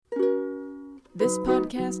This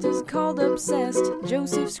podcast is called Obsessed.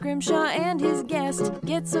 Joseph Scrimshaw and his guest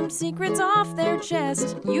get some secrets off their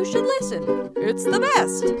chest. You should listen. It's the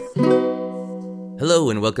best. Hello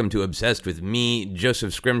and welcome to Obsessed with me,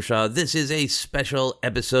 Joseph Scrimshaw. This is a special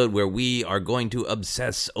episode where we are going to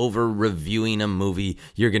obsess over reviewing a movie.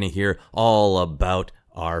 You're going to hear all about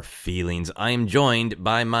our feelings. I am joined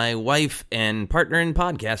by my wife and partner in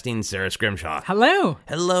podcasting, Sara Scrimshaw. Hello.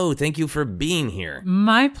 Hello. Thank you for being here.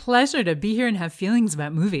 My pleasure to be here and have feelings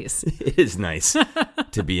about movies. It is nice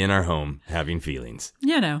to be in our home having feelings.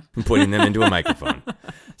 You know. And putting them into a microphone.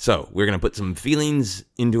 So we're going to put some feelings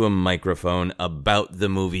into a microphone about the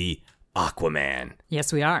movie Aquaman.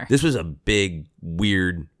 Yes, we are. This was a big,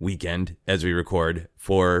 weird weekend as we record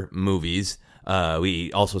for movies.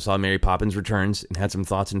 We also saw Mary Poppins Returns and had some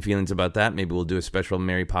thoughts and feelings about that. Maybe we'll do a special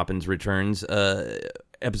Mary Poppins Returns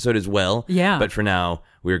episode as well. Yeah. But for now,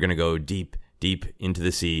 we're going to go deep, deep into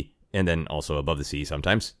the sea and then also above the sea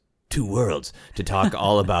sometimes. Two worlds to talk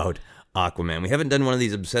all about Aquaman. We haven't done one of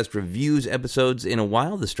these Obsessed Reviews episodes in a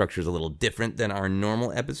while. The structure is a little different than our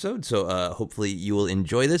normal episode, so hopefully you will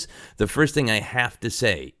enjoy this. The first thing I have to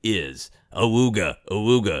say is, awooga,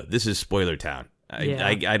 awooga. This is spoiler town.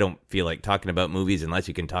 I don't feel like talking about movies unless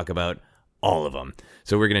you can talk about all of them.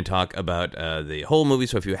 So we're going to talk about the whole movie.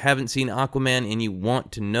 So if you haven't seen Aquaman and you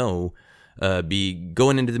want to know, be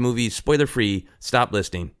going into the movie spoiler-free, stop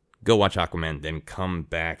listening, go watch Aquaman, then come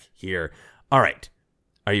back here. All right.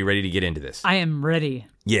 Are you ready to get into this? I am ready.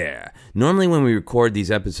 Yeah. Normally when we record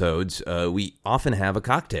these episodes, we often have a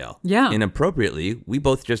cocktail. Yeah. Inappropriately, we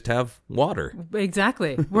both just have water.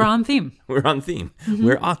 Exactly. We're on theme. We're on theme. Mm-hmm.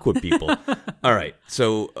 We're aqua people. All right.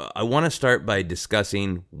 So I want to start by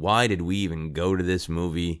discussing why did we even go to this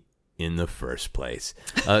movie in the first place?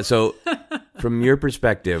 So from your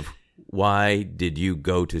perspective, why did you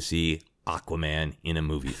go to see Aquaman in a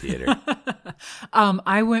movie theater?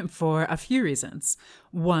 I went for a few reasons.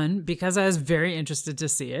 One, because I was very interested to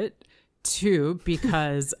see it. Two,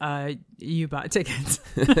 because you bought tickets.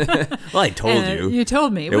 Well, I told you. You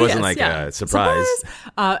told me. It wasn't a surprise.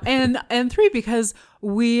 And three, because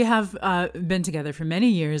we have been together for many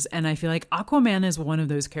years, and I feel like Aquaman is one of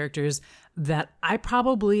those characters that I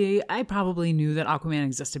probably knew that Aquaman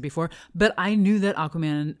existed before, but I knew that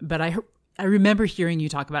Aquaman, but I remember hearing you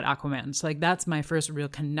talk about Aquaman. So that's my first real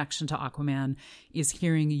connection to Aquaman, is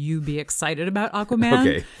hearing you be excited about Aquaman.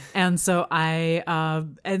 Okay. And so I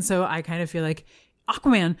kind of feel like,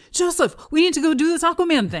 Aquaman, Joseph, we need to go do this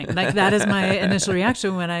Aquaman thing. Like, that is my initial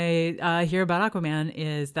reaction when I hear about Aquaman,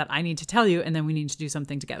 is that I need to tell you, and then we need to do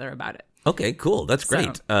something together about it. Okay, cool. That's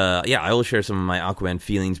great. I will share some of my Aquaman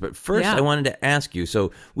feelings, but first I wanted to ask you,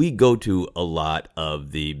 so we go to a lot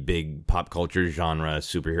of the big pop culture genre,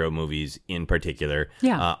 superhero movies in particular.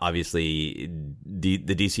 Yeah. Obviously, the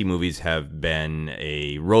DC movies have been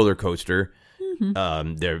a roller coaster.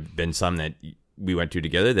 Mm-hmm. There have been some that we went to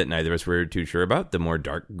together that neither of us were too sure about, the more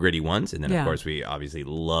dark, gritty ones. And then, of course, we obviously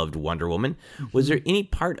loved Wonder Woman. Mm-hmm. Was there any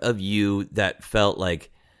part of you that felt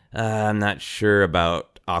like, I'm not sure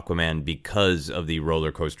about Aquaman because of the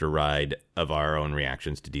roller coaster ride of our own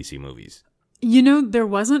reactions to DC movies? You know, there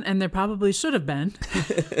wasn't, and there probably should have been.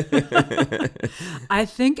 I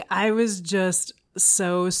think I was just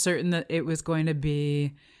so certain that it was going to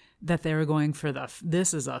be, that they were going for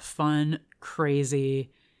this is a fun,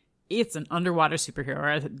 crazy, it's an underwater superhero, or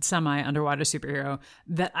a semi-underwater superhero,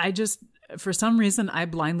 that I just, for some reason, I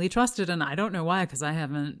blindly trusted, and I don't know why, because I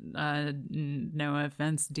haven't, no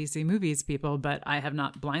offense, DC movies people, but I have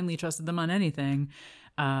not blindly trusted them on anything,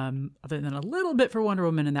 other than a little bit for Wonder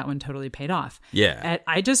Woman, and that one totally paid off. Yeah. And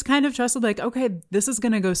I just kind of trusted, like, okay, this is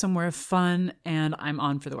going to go somewhere fun, and I'm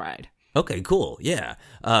on for the ride. Okay, cool. Yeah.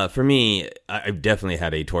 For me, I've definitely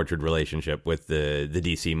had a tortured relationship with the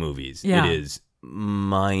DC movies. Yeah. It is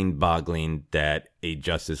mind-boggling that a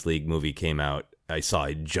Justice League movie came out. I saw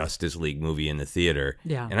a Justice League movie in the theater.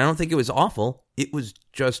 Yeah. And I don't think it was awful. It was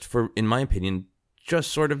just, in my opinion,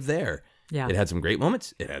 just sort of there. Yeah. It had some great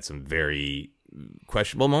moments. It had some very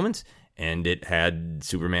questionable moments. And it had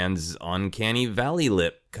Superman's uncanny valley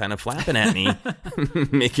lip kind of flapping at me,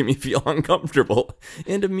 making me feel uncomfortable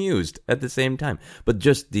and amused at the same time. But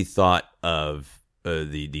just the thought of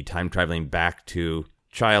the time traveling back to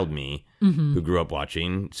child me, mm-hmm. who grew up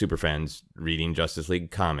watching Superfans, reading Justice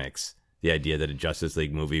League comics, the idea that a Justice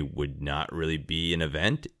League movie would not really be an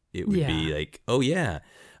event. It would be like, oh, yeah.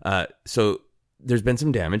 So there's been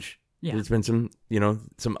some damage. Yeah. There's been some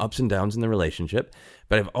ups and downs in the relationship.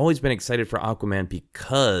 But I've always been excited for Aquaman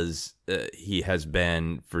because he has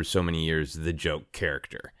been, for so many years, the joke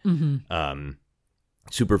character. Mm-hmm.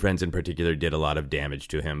 Super Friends in particular did a lot of damage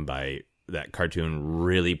to him by that cartoon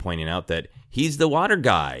really pointing out that he's the water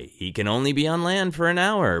guy. He can only be on land for an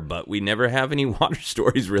hour, but we never have any water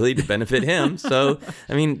stories really to benefit him. So,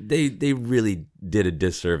 I mean, they really did a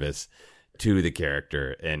disservice to the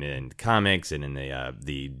character, and in comics and in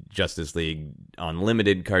the Justice League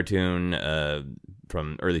Unlimited cartoon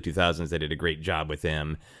from early 2000s, they did a great job with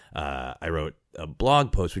him. I wrote a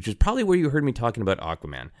blog post, which is probably where you heard me talking about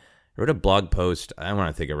Aquaman. I wrote a blog post, I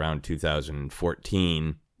want to think around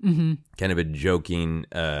 2014, kind of a joking,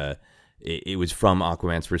 it was from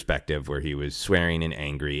Aquaman's perspective, where he was swearing and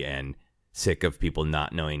angry and sick of people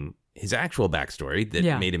not knowing his actual backstory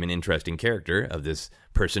that made him an interesting character of this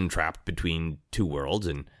person trapped between two worlds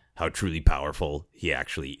and how truly powerful he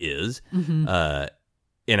actually is. And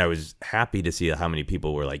I was happy to see how many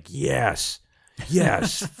people were like, yes,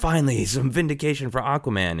 finally some vindication for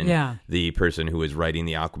Aquaman. And the person who was writing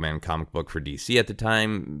the Aquaman comic book for DC at the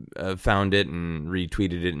time found it and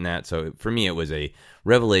retweeted it and that. So for me, it was a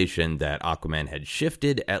revelation that Aquaman had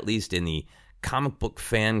shifted, at least in the comic book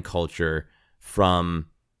fan culture, from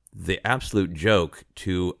the absolute joke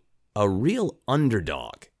to a real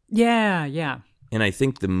underdog. Yeah. And I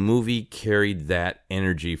think the movie carried that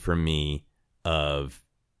energy for me of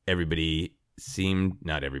everybody seemed,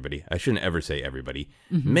 not everybody, I shouldn't ever say everybody.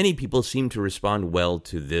 Many people seemed to respond well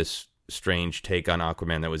to this strange take on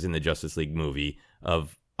Aquaman that was in the Justice League movie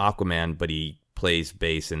of Aquaman, but he plays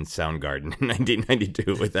bass in Soundgarden in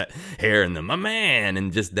 1992 with that hair and my man,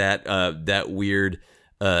 and just that weird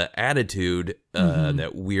attitude,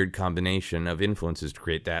 that weird combination of influences to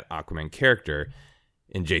create that Aquaman character.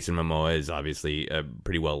 And Jason Momoa is obviously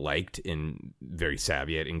pretty well liked and very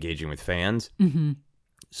savvy at engaging with fans.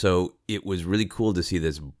 So it was really cool to see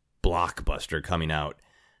this blockbuster coming out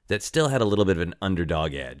that still had a little bit of an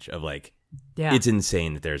underdog edge of like, it's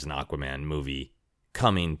insane that there's an Aquaman movie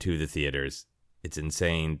coming to the theaters. It's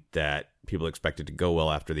insane that people expect it to go well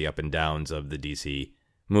after the up and downs of the DC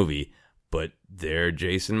movie. But there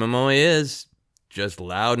Jason Momoa is, just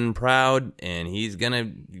loud and proud, and he's going to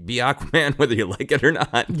be Aquaman whether you like it or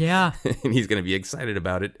not. Yeah. And he's going to be excited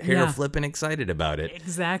about it, hair flipping excited about it.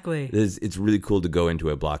 Exactly. It's really cool to go into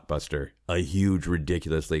a blockbuster, a huge,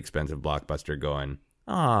 ridiculously expensive blockbuster going,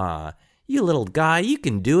 you little guy, you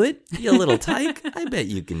can do it. You little tyke, I bet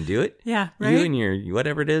you can do it. Yeah, right? You and your,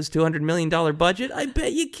 whatever it is, $200 million budget, I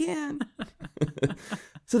bet you can.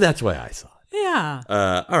 So that's why I saw it. Yeah.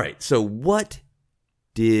 All right. So what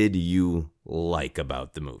did you like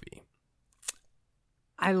about the movie?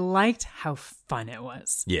 I liked how fun it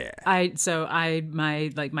was. Yeah.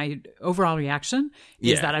 My overall reaction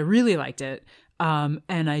is that I really liked it. And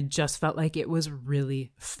I just felt like it was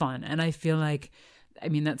really fun. And I feel like, I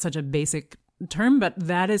mean, that's such a basic term, but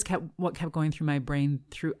that is what kept going through my brain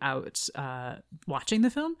throughout watching the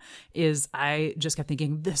film, is I just kept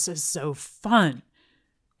thinking, this is so fun.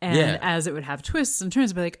 And as it would have twists and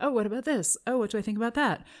turns, I'd be like, oh, what about this? Oh, what do I think about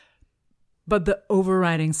that? But the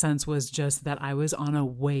overriding sense was just that I was on a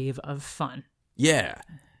wave of fun. Yeah.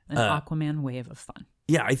 An Aquaman wave of fun.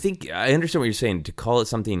 Yeah, I think I understand what you're saying. To call it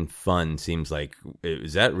something fun seems like,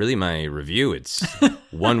 is that really my review? It's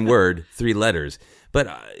one word, 3 letters. But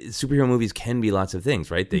superhero movies can be lots of things,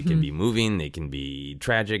 right? They can be moving, they can be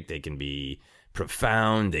tragic, they can be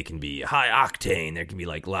profound, they can be high octane, there can be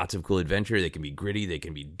like lots of cool adventure, they can be gritty, they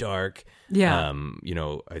can be dark. Yeah.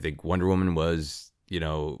 I think Wonder Woman was,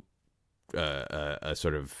 a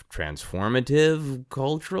sort of transformative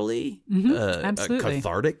culturally, absolutely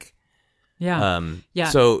cathartic. Yeah.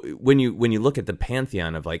 So when you look at the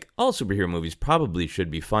pantheon of like all superhero movies probably should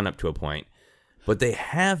be fun up to a point, but they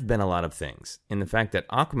have been a lot of things. And the fact that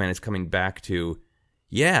Aquaman is coming back to,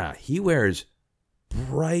 he wears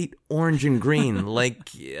bright orange and green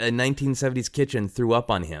like a 1970s kitchen threw up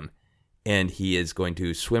on him, and he is going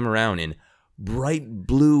to swim around in bright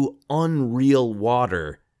blue unreal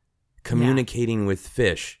water communicating with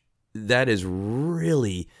fish. That is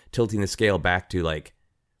really tilting the scale back to like,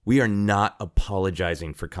 we are not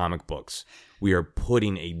apologizing for comic books. We are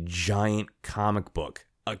putting a giant comic book,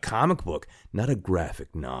 not a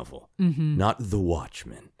graphic novel, not The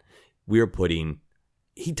Watchmen. We are putting,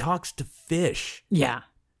 he talks to fish. Yeah.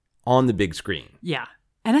 On the big screen. Yeah.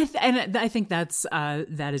 And I think that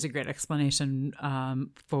is a great explanation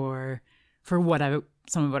for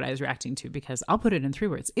some of what I was reacting to, because I'll put it in 3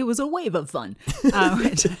 words. It was a wave of fun.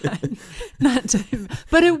 But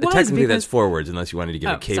it was. Technically, that's 4 words, unless you wanted to give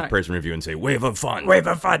a cave person review and say, wave of fun. Wave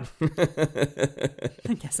of fun.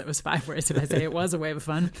 I guess it was 5 words if I say it was a wave of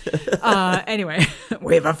fun. Anyway,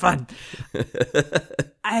 wave of fun.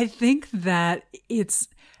 I think that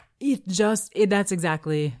that's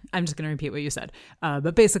exactly, I'm just going to repeat what you said.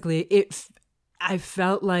 But basically, I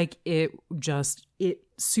felt like it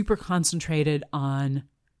super concentrated on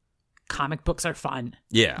comic books are fun.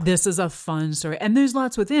 Yeah. This is a fun story. And there's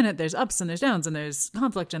lots within it. There's ups and there's downs and there's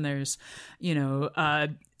conflict and there's,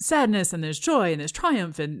 sadness and there's joy and there's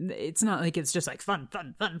triumph. And it's not like it's just like fun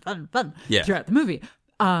throughout the movie.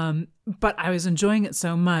 But I was enjoying it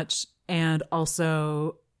so much. And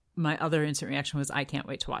also my other instant reaction was, I can't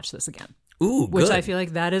wait to watch this again. Ooh, good. Which I feel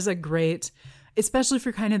like that is a great, especially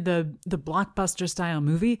for kind of the blockbuster style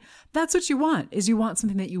movie. That's what you want, is you want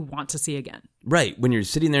something that you want to see again. Right. When you're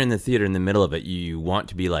sitting there in the theater in the middle of it, you want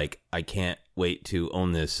to be like, I can't wait to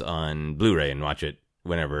own this on Blu-ray and watch it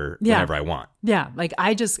whenever I want. Yeah. Like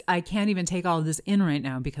I can't even take all of this in right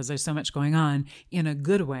now because there's so much going on in a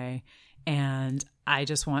good way. And I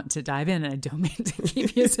just want to dive in, and I don't mean to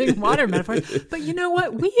keep using water metaphors, but you know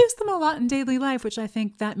what? We use them a lot in daily life, which I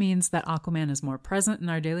think that means that Aquaman is more present in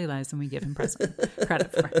our daily lives than we give him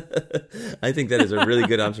credit for. I think that is a really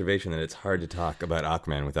good observation, that it's hard to talk about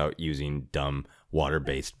Aquaman without using dumb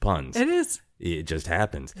water-based puns. It is. It just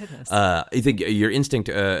happens. It is. I think your instinct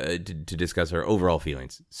to discuss our overall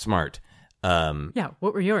feelings, smart.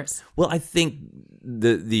 What were yours? Well, I think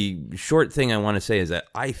the short thing I want to say is that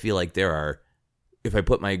I feel like there are, if I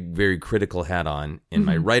put my very critical hat on, and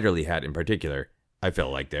my writerly hat in particular, I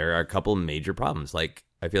feel like there are a couple major problems. Like,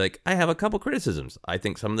 I feel like I have a couple criticisms. I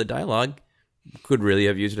think some of the dialogue could really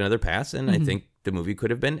have used another pass, and I think the movie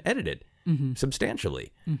could have been edited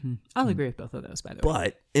substantially. I'll agree with both of those, by the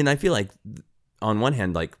way. And I feel like, on one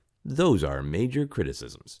hand, like, those are major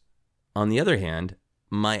criticisms. On the other hand,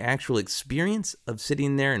 my actual experience of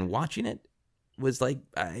sitting there and watching it was like,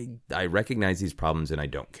 I recognize these problems and I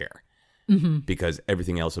don't care. Because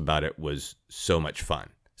everything else about it was so much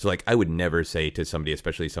fun. So like, I would never say to somebody,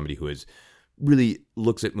 especially somebody who is really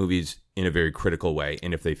looks at movies in a very critical way,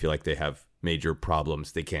 and if they feel like they have major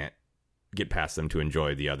problems, they can't get past them to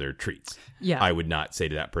enjoy the other treats. Yeah. I would not say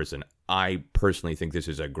to that person, I personally think this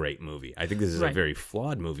is a great movie. I think this is a very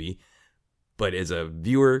flawed movie, but as a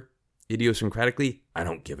viewer, idiosyncratically, I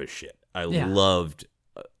don't give a shit. I loved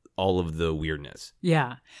all of the weirdness.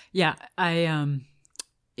 Yeah.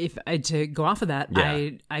 If to go off of that,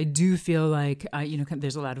 I do feel like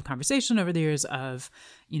there's a lot of conversation over the years of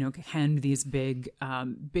can these big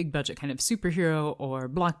budget kind of superhero or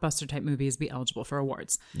blockbuster type movies be eligible for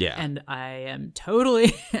awards? Yeah, and I am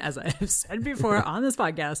totally, as I have said before on this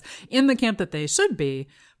podcast, in the camp that they should be,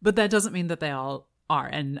 but that doesn't mean that they all are,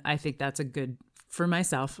 and I think that's a good. For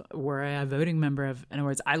myself, were a voting member of an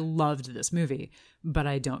awards, I loved this movie, but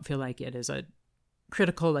I don't feel like it is a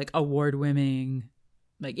critical, like, award-winning.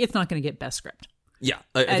 Like, it's not going to get best script. Yeah,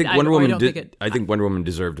 I think Wonder Woman. I think Wonder Woman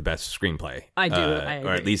deserved best screenplay. I do, I agree.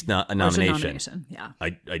 Or at least not a nomination. Yeah,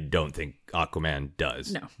 I don't think Aquaman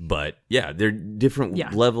does. No, but yeah, they're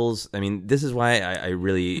different levels. I mean, this is why I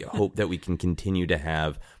really hope that we can continue to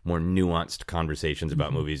have more nuanced conversations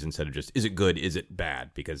about movies instead of just, is it good, is it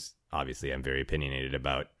bad? Because obviously, I'm very opinionated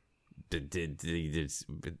about.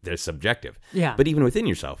 They're subjective. Yeah. But even within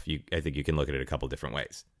yourself, I think you can look at it a couple different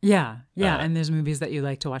ways. Yeah. And there's movies that you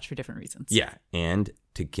like to watch for different reasons. Yeah. And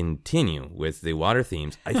to continue with the water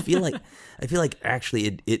themes, I feel like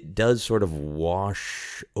actually it does sort of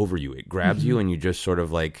wash over you. It grabs you and you just sort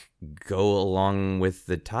of like go along with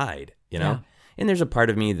the tide, you know? Yeah. And there's a part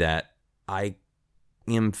of me that I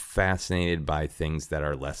am fascinated by things that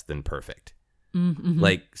are less than perfect.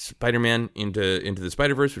 Like Spider-Man into the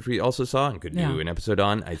Spider-Verse, which we also saw and could do an episode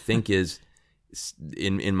on, I think is,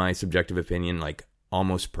 in my subjective opinion, like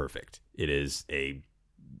almost perfect. It is a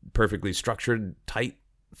perfectly structured, tight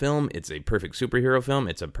film. It's a perfect superhero film.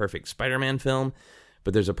 It's a perfect Spider-Man film.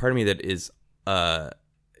 But there's a part of me that is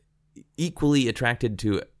equally attracted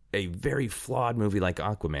to a very flawed movie like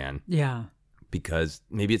Aquaman. Yeah. Because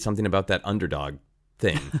maybe it's something about that underdog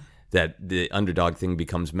thing, that the underdog thing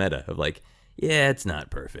becomes meta of like, yeah, it's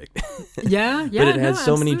not perfect. Yeah. But it has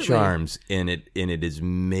so many charms, and it is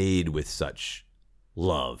made with such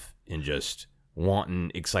love and just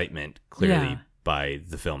wanton excitement, clearly, by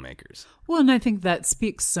the filmmakers. Well, and I think that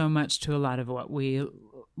speaks so much to a lot of what we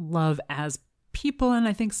love as people, and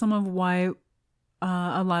I think some of why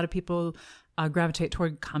a lot of people gravitate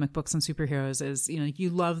toward comic books and superheroes is, you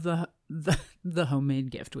love the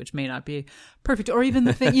homemade gift, which may not be perfect, or even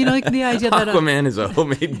the thing, like the idea that Aquaman is a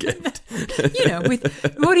homemade gift.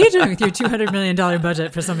 What are you doing with your $200 million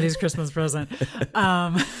budget for somebody's Christmas present?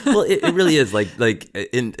 Well, it really is like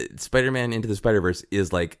in Spider-Man Into the Spider-Verse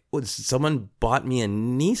is like, someone bought me a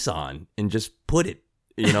Nissan and just put it,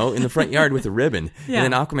 in the front yard with a ribbon. Yeah.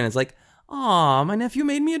 And then Aquaman is like, "Aw, my nephew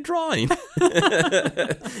made me a drawing."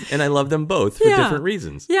 And I love them both for different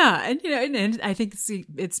reasons. Yeah, and I think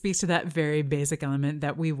it speaks to that very basic element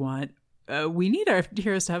that we want. We need our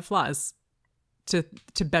heroes to have flaws to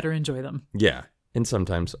better enjoy them. Yeah. And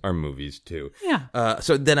sometimes our movies too. Yeah.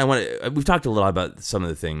 So then we've talked a lot about some of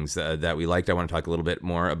the things that we liked. I want to talk a little bit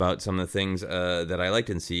more about some of the things that I liked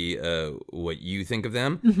and see what you think of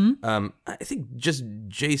them. Mm-hmm. I think just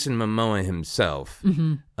Jason Momoa himself,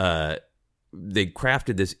 they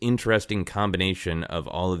crafted this interesting combination of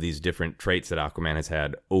all of these different traits that Aquaman has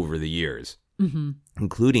had over the years,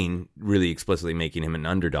 including really explicitly making him an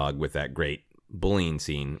underdog with that great bullying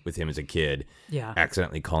scene with him as a kid,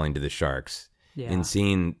 accidentally calling to the sharks. Yeah. And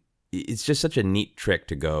seeing, it's just such a neat trick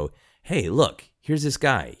to go, hey, look, here's this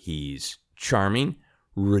guy. He's charming,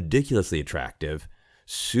 ridiculously attractive,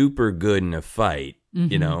 super good in a fight,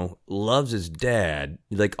 loves his dad,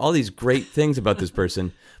 like all these great things about this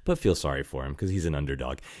person, but feel sorry for him because he's an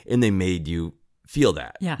underdog. And they made you feel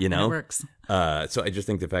that, and it works. So I just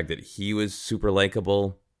think the fact that he was super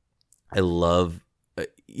likable, I love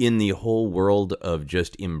in the whole world of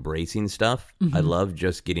just embracing stuff, I love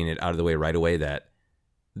just getting it out of the way right away that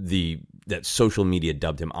social media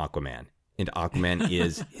dubbed him Aquaman, and Aquaman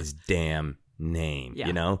is his damn name,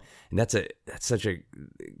 and that's such a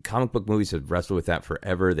comic book movies have wrestled with that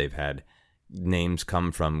forever. They've had names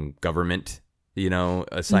come from government,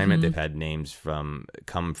 assignment. They've had names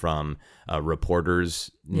come from reporters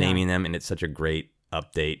naming them, and it's such a great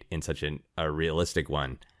update and such a realistic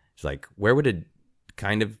one. It's like, where would a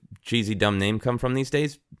kind of cheesy dumb name come from these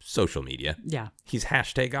days? Social media. Yeah. He's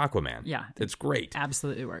 #Aquaman. Yeah. It's great.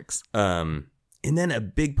 Absolutely works. And then a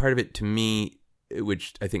big part of it to me,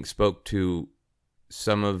 which I think spoke to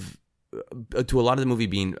to a lot of the movie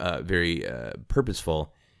being very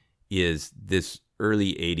purposeful, is this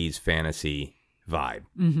early 80s fantasy vibe.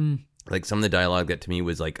 Like some of the dialogue that to me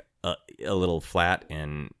was like a little flat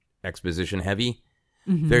and exposition heavy.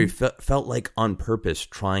 Very felt like on purpose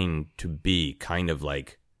trying to be kind of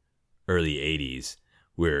like early 80s.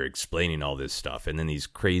 We're explaining all this stuff, and then these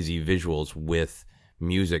crazy visuals with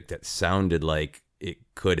music that sounded like it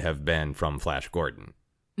could have been from Flash Gordon,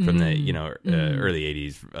 from the early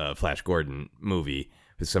 80s Flash Gordon movie,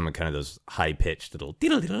 with some kind of those high-pitched little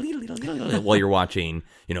while you're watching,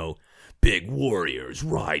 big warriors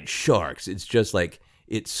ride sharks. It's just like,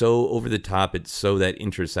 it's so over the top. It's so that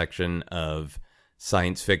intersection of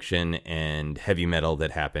science fiction and heavy metal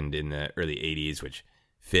that happened in the early 80s, which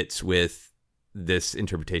fits with this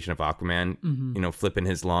interpretation of Aquaman, flipping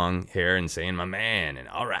his long hair and saying, "My man," and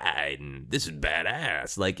 "all right," and "this is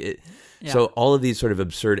badass." Like it. Yeah. So all of these sort of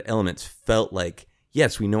absurd elements felt like,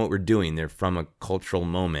 yes, we know what we're doing. They're from a cultural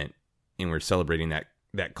moment, and we're celebrating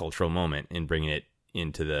that cultural moment and bringing it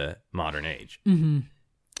into the modern age.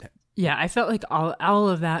 Yeah, I felt like all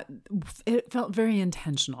of that, it felt very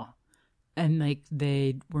intentional. And like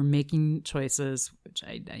they were making choices, which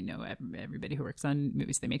I know everybody who works on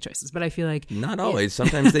movies, they make choices. But I feel like not always.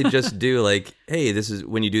 Sometimes they just do like, hey, this is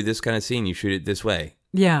when you do this kind of scene, you shoot it this way.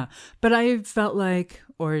 Yeah, but I felt like,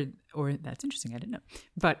 or that's interesting. I didn't know,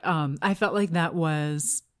 but I felt like that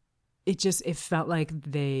was it. It felt like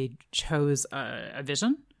they chose a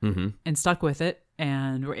vision and stuck with it,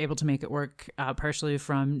 and were able to make it work. Partially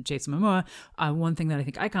from Jason Momoa. One thing that I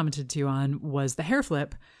think I commented to you on was the hair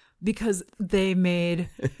flip. Because they made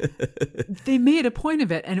a point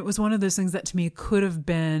of it, and it was one of those things that to me could have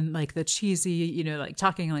been like the cheesy, like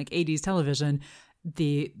talking like 80s television.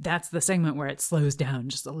 That's the segment where it slows down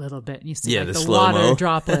just a little bit, and you see like the water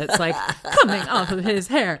droplets like coming off of his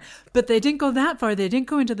hair. But they didn't go that far. They didn't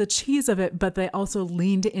go into the cheese of it, but they also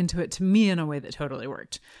leaned into it to me in a way that totally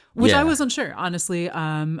worked, which I wasn't sure, honestly.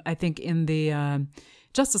 I think in the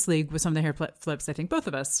Justice League with some of the hair flips, I think both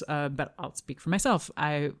of us, but I'll speak for myself.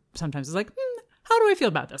 I sometimes was like, how do I feel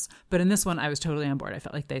about this? But in this one, I was totally on board. I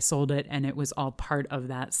felt like they sold it, and it was all part of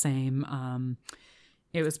that same.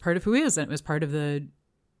 It was part of who he is, and it was part of the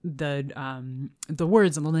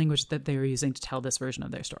words and the language that they were using to tell this version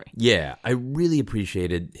of their story. Yeah, I really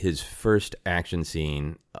appreciated his first action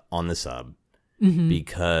scene on the sub.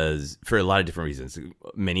 Because for a lot of different reasons,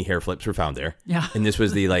 many hair flips were found there. Yeah. And this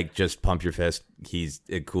was the like, just pump your fist. He's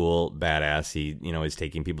a cool badass. He, is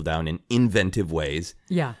taking people down in inventive ways.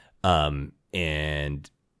 Yeah. And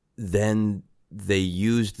then they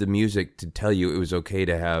used the music to tell you it was okay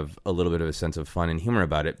to have a little bit of a sense of fun and humor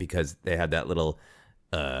about it, because they had that little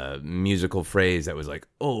musical phrase that was like,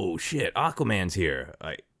 "Oh shit, Aquaman's here."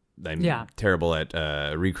 I'm terrible at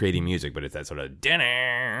recreating music, but it's that sort of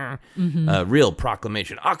dinner, real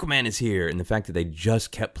proclamation. Aquaman is here, and the fact that they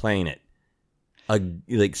just kept playing it,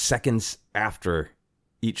 like seconds after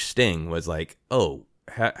each sting was like, oh,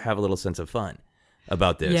 have a little sense of fun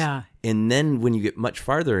about this. Yeah. And then when you get much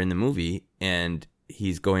farther in the movie and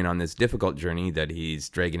he's going on this difficult journey that he's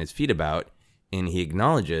dragging his feet about, and he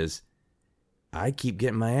acknowledges, I keep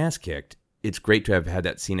getting my ass kicked. It's great to have had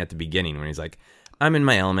that scene at the beginning when he's like, I'm in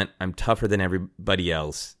my element. I'm tougher than everybody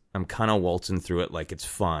else. I'm kind of waltzing through it like it's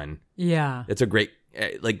fun. Yeah. It's a great,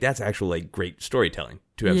 like, that's actual, like, great storytelling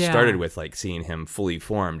to have started with, like, seeing him fully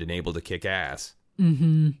formed and able to kick ass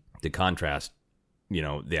to contrast, you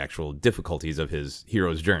know, the actual difficulties of his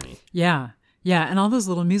hero's journey. Yeah. Yeah. And all those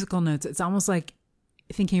little musical notes, it's almost like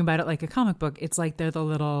thinking about it like a comic book. It's like they're the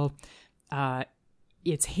little,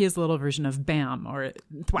 it's his little version of Bam or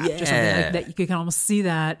Thwap or something like that. You can almost see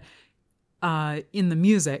that in the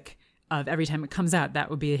music of every time it comes out. That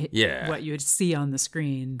would be what you would see on the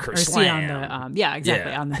screen. Or see on the, on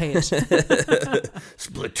the page.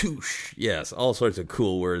 Splatoosh. Yes, all sorts of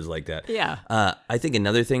cool words like that. Yeah. I think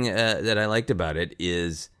another thing that I liked about it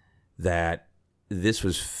is that this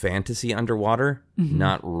was fantasy underwater,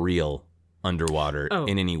 not real underwater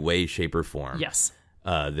in any way, shape, or form. Yes.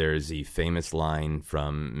 There's a famous line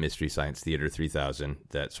from Mystery Science Theater 3000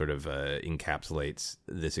 that sort of encapsulates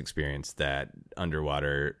this experience, that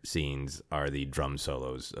underwater scenes are the drum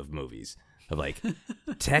solos of movies. Of like,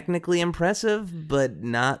 technically impressive, but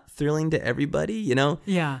not thrilling to everybody, you know?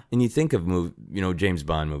 Yeah. And you think of, James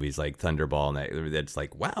Bond movies like Thunderball, and that's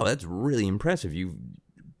like, wow, that's really impressive. You've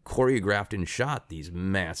choreographed and shot these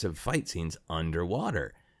massive fight scenes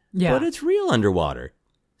underwater. Yeah. But it's real underwater.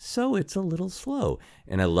 So it's a little slow.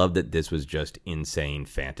 And I love that this was just insane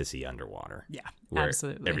fantasy underwater. Yeah, where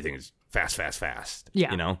absolutely. Everything is fast. Yeah.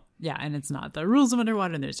 You know? Yeah, and it's not the rules of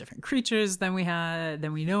underwater, and there's different creatures than we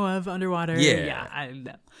know of underwater. Yeah. I'm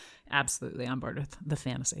absolutely on board with the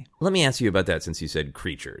fantasy. Let me ask you about that since you said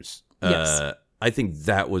creatures. Yes. I think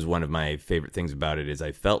that was one of my favorite things about it is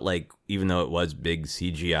I felt like even though it was big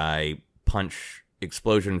CGI punch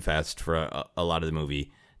explosion fest for a lot of the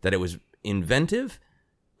movie, that it was inventive.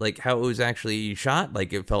 Like how it was actually shot,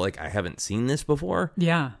 like it felt like I haven't seen this before.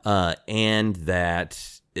 Yeah. And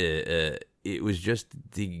that it was just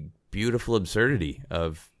the beautiful absurdity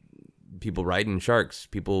of people riding sharks,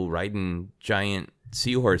 people riding giant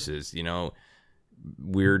seahorses, you know,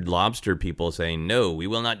 weird lobster people saying, no, we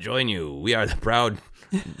will not join you. We are the proud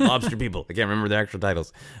lobster people. I can't remember the actual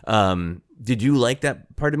titles. Did you like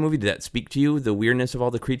that part of the movie? Did that speak to you, the weirdness of all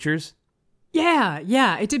the creatures? Yeah,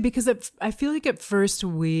 it did, because I feel like at first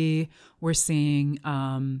we were seeing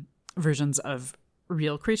versions of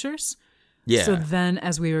real creatures. Yeah. So then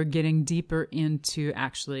as we were getting deeper into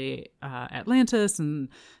actually Atlantis and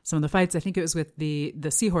some of the fights, I think it was with the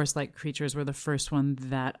seahorse-like creatures were the first one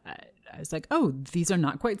that I was like, oh, these are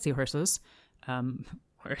not quite seahorses.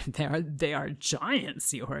 Or they are giant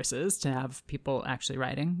seahorses to have people actually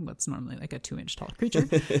riding what's normally like a 2-inch tall creature.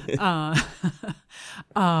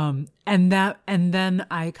 And then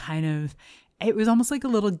I kind of, it was almost like a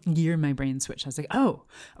little gear in my brain switch. I was like, oh,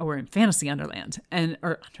 we're in fantasy Underland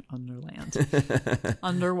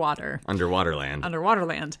underwater.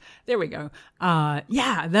 Underwaterland. There we go.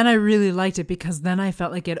 Then I really liked it because then I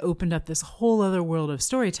felt like it opened up this whole other world of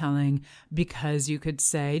storytelling, because you could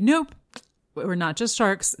say, nope, we're not just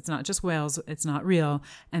sharks, it's not just whales, it's not real.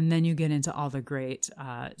 And then you get into all the great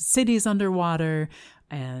cities underwater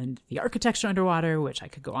and the architecture underwater, which I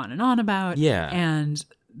could go on and on about. Yeah. And,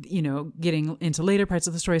 you know, getting into later parts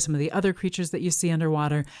of the story, some of the other creatures that you see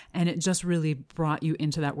underwater. And it just really brought you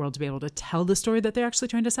into that world to be able to tell the story that they're actually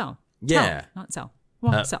trying to sell. Yeah. Tell, not sell.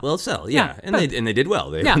 Well, sell. Well, sell, yeah. And they did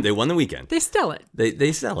well. They won the weekend. They sell it.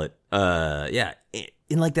 They sell it. Yeah.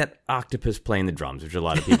 In like that octopus playing the drums, which a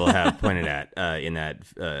lot of people have pointed at in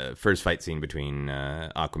that first fight scene between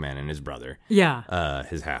Aquaman and his brother. Yeah.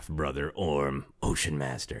 His half-brother, Orm, Ocean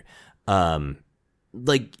Master.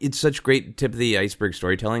 Like, it's such great tip of the iceberg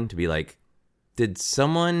storytelling to be like, did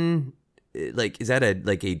someone, like, is that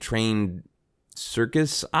a trained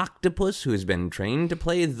circus octopus who has been trained to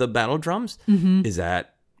play the battle drums? Mm-hmm. Is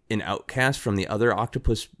that an outcast from the other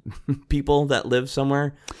octopus people that live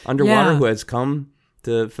somewhere underwater who has come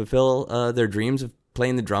to fulfill their dreams of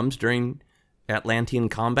playing the drums during Atlantean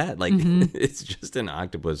combat? Like, it's just an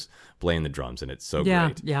octopus playing the drums, and it's so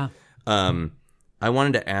great. Yeah. I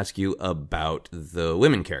wanted to ask you about the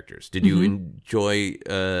women characters. Did you enjoy...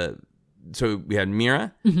 so we had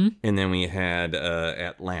Mira, and then we had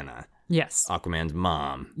Atlanta. Yes. Aquaman's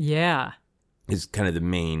mom. Yeah. Is kind of the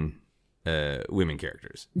main women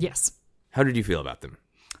characters. Yes. How did you feel about them?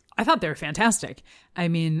 I thought they were fantastic. I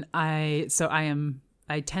mean, I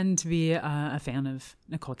tend to be a fan of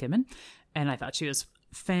Nicole Kidman, and I thought she was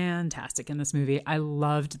fantastic in this movie. I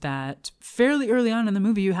loved that fairly early on in the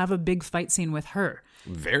movie, you have a big fight scene with her.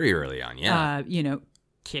 Very early on, yeah.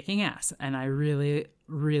 Kicking ass. And I really,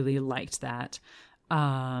 really liked that.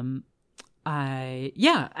 I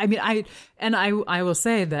will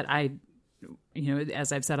say that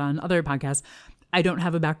as I've said on other podcasts, I don't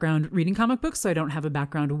have a background reading comic books, so I don't have a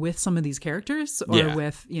background with some of these characters or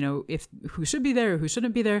with, if who should be there or who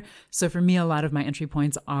shouldn't be there. So for me, a lot of my entry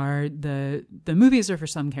points are the movies or for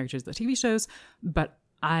some characters, the TV shows. But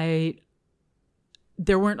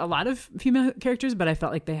there weren't a lot of female characters, but I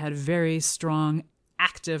felt like they had very strong,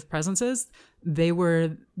 active presences. They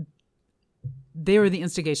were the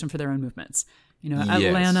instigation for their own movements. Yes.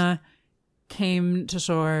 Atlanta came to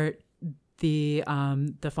shore. The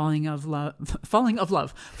falling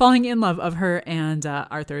in love of her and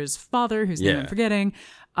Arthur's father, whose name I'm forgetting.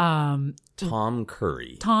 Tom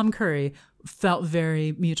Curry. Tom Curry felt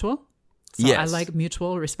very mutual. So yes. I like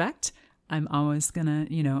mutual respect. I'm always gonna,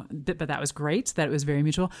 but that was great. That it was very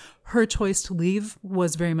mutual. Her choice to leave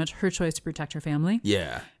was very much her choice to protect her family.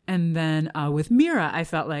 Yeah. And then with Mira, I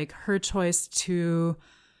felt like her choice to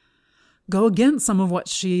go against some of what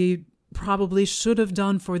she probably should have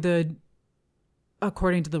done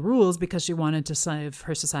according to the rules, because she wanted to save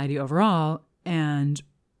her society overall. And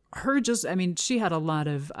she had a lot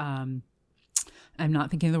of, I'm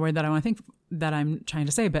not thinking of the word that I want to think that I'm trying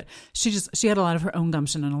to say, but she had a lot of her own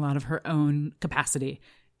gumption and a lot of her own capacity.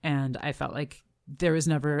 And I felt like there was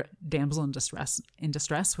never damsel in distress,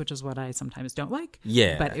 which is what I sometimes don't like.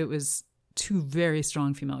 Yeah. But it was two very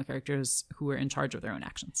strong female characters who were in charge of their own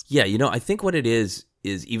actions. Yeah. I think what it is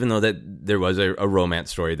even though that there was a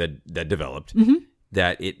romance story that developed,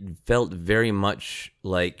 that it felt very much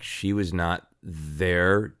like she was not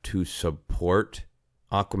there to support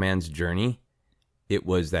Aquaman's journey. It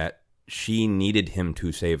was that she needed him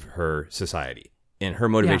to save her society. And her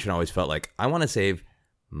motivation always felt like, I want to save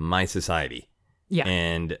my society. Yeah.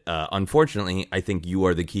 And unfortunately, I think you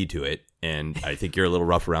are the key to it. And I think you're a little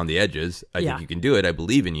rough around the edges. I think you can do it. I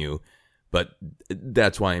believe in you. But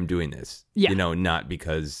that's why I'm doing this. Yeah. Not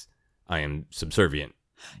because I am subservient.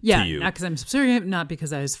 Yeah, to you. Not because I'm subservient, not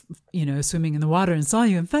because I was, swimming in the water and saw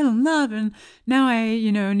you and fell in love, and now I,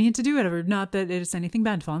 need to do whatever. Not that it's anything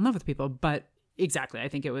bad to fall in love with people, but exactly, I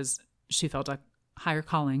think she felt a higher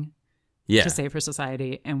calling to save her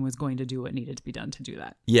society and was going to do what needed to be done to do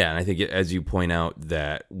that. Yeah, and I think as you point out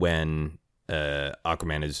that when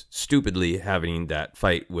Aquaman is stupidly having that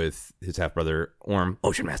fight with his half-brother Orm,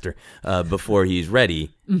 Ocean Master, before he's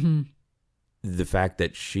ready, the fact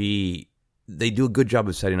that they do a good job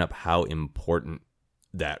of setting up how important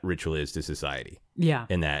that ritual is to society. Yeah.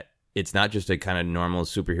 And that it's not just a kind of normal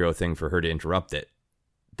superhero thing for her to interrupt it.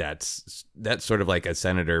 That's sort of like a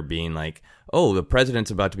senator being like, oh, the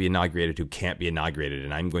president's about to be inaugurated who can't be inaugurated,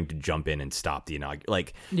 and I'm going to jump in and stop the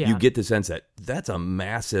inauguration. You get the sense that that's a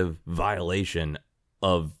massive violation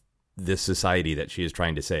of this society that she is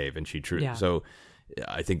trying to save, and so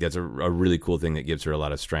I think that's a really cool thing that gives her a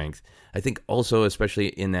lot of strength. I think also, especially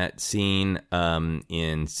in that scene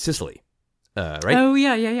in Sicily, right? Oh,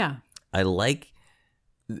 yeah.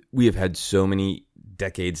 We have had so many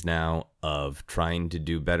decades now of trying to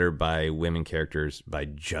do better by women characters by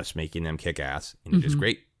just making them kick ass. And it is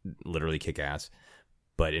great, literally kick ass.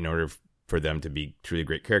 But in order for them to be truly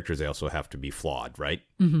great characters, they also have to be flawed, right?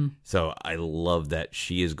 Mm-hmm. So I love that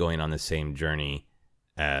she is going on the same journey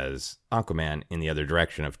as Aquaman in the other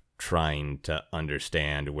direction of trying to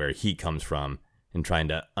understand where he comes from and trying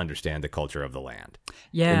to understand the culture of the land.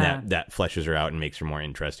 Yeah. And that fleshes her out and makes her more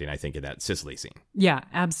interesting, I think, in that Sicily scene. Yeah,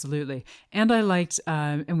 absolutely. And I liked,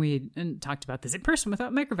 and we talked about this in person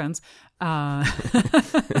without microphones. Like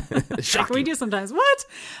we do sometimes. What?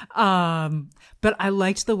 But I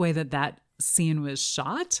liked the way that scene was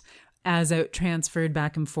shot as it transferred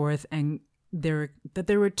back and forth, and there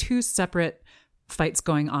were two separate fights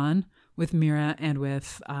going on with Mira and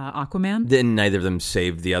with Aquaman. Then neither of them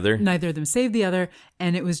saved the other.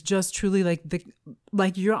 And it was just truly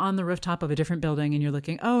like you're on the rooftop of a different building and you're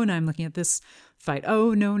looking, oh, now I'm looking at this fight.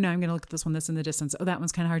 Oh, no, now I'm going to look at this one that's in the distance. Oh, that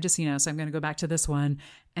one's kind of hard to see now, so I'm going to go back to this one.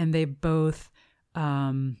 And they both,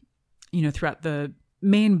 throughout the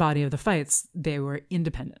main body of the fights, they were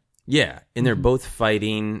independent. Yeah, and they're both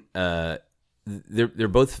fighting. They're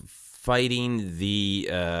both fighting the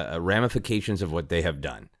ramifications of what they have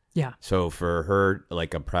done. Yeah. So for her,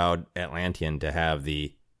 like a proud Atlantean, to have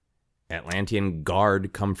the Atlantean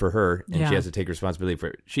guard come for her, and she has to take responsibility for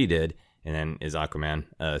what she did, and then, as Aquaman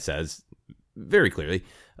says very clearly,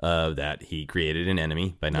 that he created an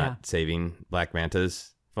enemy by not saving Black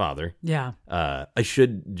Manta's father. Yeah. I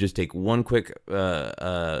should just take one quick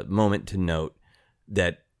moment to note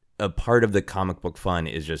that a part of the comic book fun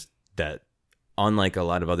is just that, unlike a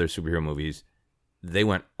lot of other superhero movies, they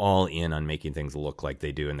went all in on making things look like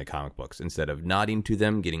they do in the comic books instead of nodding to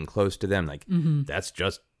them, getting close to them. Like, that's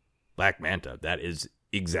just Black Manta. That is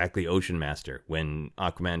exactly Ocean Master. When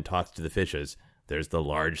Aquaman talks to the fishes, there's the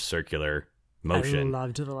large circular motion. I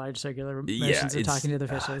loved the large circular motions of talking to the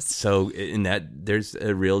fishes. So in that, there's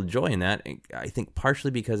a real joy in that. I think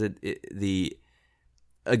partially because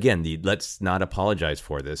let's not apologize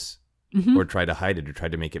for this or try to hide it or try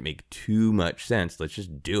to make it make too much sense. Let's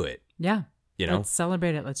just do it. Yeah. You know? Let's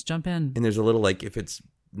celebrate it. Let's jump in. And there's a little like, if it's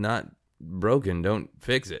not broken, don't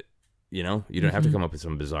fix it. You know, you don't have to come up with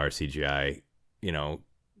some bizarre CGI,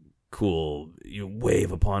 cool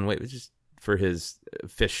wave upon wave. It's just for his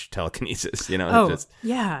fish telekinesis,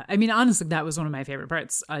 Yeah. I mean, honestly, that was one of my favorite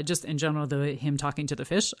parts. Just in general, him talking to the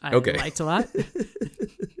fish, I liked a lot.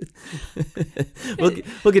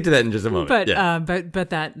 we'll get to that in just a moment. But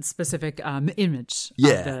that specific image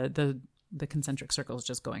of the concentric circles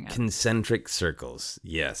just going out. Concentric circles.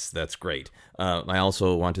 Yes, that's great. I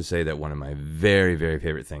also want to say that one of my very, very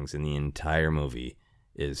favorite things in the entire movie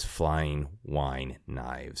is flying wine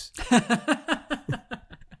knives.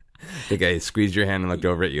 I think I squeezed your hand and looked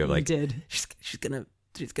over at you. I'm like, you did. She's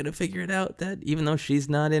gonna figure it out that even though she's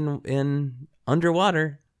not in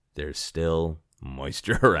underwater, there's still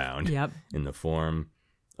moisture around. Yep. In the form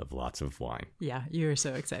of lots of wine. Yeah, you were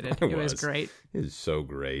so excited. It was great. It was so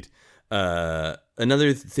great.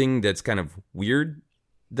 Another thing that's kind of weird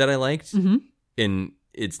that I liked, and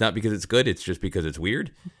it's not because it's good, it's just because it's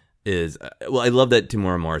weird, is, I love that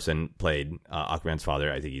Tamora Morrison played Aquaman's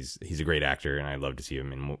father. I think he's a great actor, and I love to see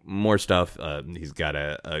him in more stuff. He's got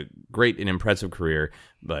a great and impressive career,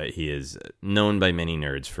 but he is known by many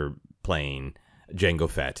nerds for playing Jango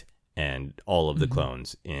Fett and all of the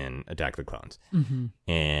clones in Attack of the Clones.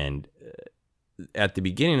 And at the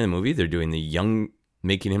beginning of the movie, they're doing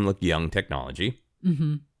making him look young technology.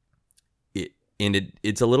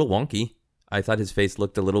 It's a little wonky. I thought his face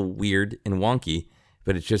looked a little weird and wonky,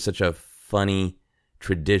 but it's just such a funny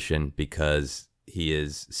tradition because he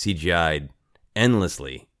is CGI'd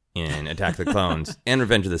endlessly in Attack of the Clones and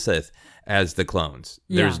Revenge of the Sith as the clones.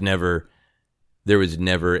 Yeah. There was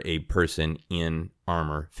never a person in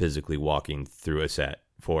armor physically walking through a set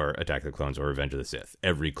for Attack of the Clones or Revenge of the Sith.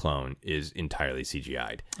 Every clone is entirely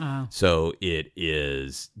CGI'd. Oh. So it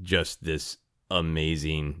is just this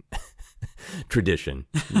amazing tradition.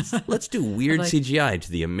 Let's do weird CGI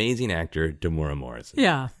to the amazing actor Tamora Morrison.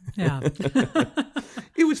 Yeah.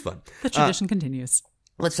 It was fun. The tradition continues.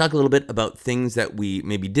 Let's talk a little bit about things that we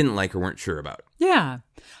maybe didn't like or weren't sure about. Yeah.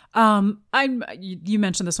 You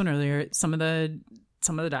mentioned this one earlier. Some of the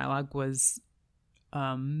dialogue was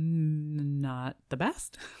not the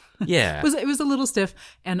best. Yeah. It was a little stiff,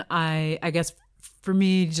 and I guess for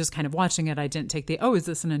me, just kind of watching it, I didn't take is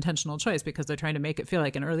this an intentional choice because they're trying to make it feel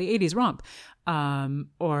like an early 80s romp,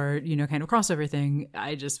 or kind of crossover thing.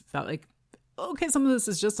 I just felt like, okay, some of this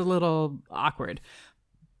is just a little awkward,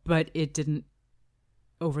 but it didn't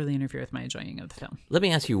overly interfere with my enjoying of the film. Let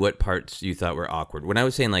me ask you what parts you thought were awkward. When I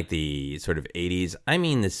was saying like the sort of 80s, I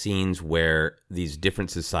mean the scenes where these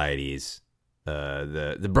different societies,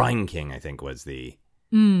 the Brine King, I think, was the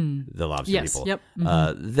lobster people. Yep.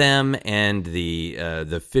 Them and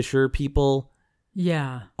the fisher people.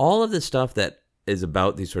 Yeah. All of the stuff that is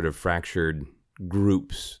about these sort of fractured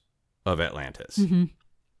groups of Atlantis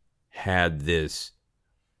had this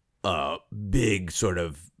big sort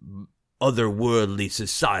of otherworldly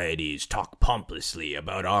societies talk pompously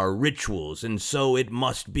about our rituals, and so it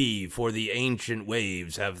must be, for the ancient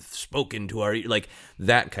waves have spoken to our... Like,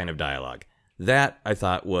 that kind of dialogue. That, I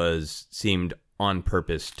thought, seemed on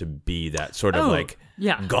purpose to be that sort of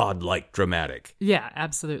godlike dramatic. Yeah,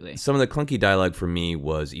 absolutely. Some of the clunky dialogue for me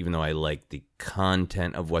was, even though I liked the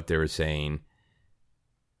content of what they were saying,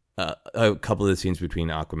 a couple of the scenes between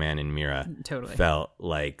Aquaman and Mera felt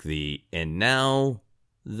like and now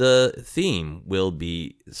the theme will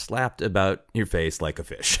be slapped about your face like a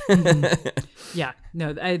fish. Yeah,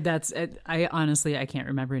 no, I honestly, I can't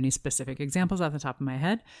remember any specific examples off the top of my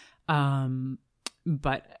head.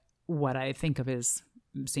 But what I think of is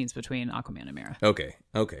scenes between Aquaman and Mera. Okay.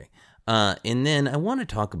 And then I want to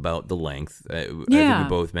talk about the length. I think we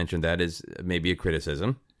both mentioned that is maybe a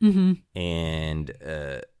criticism. And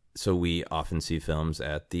so we often see films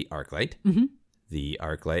at the ArcLight. The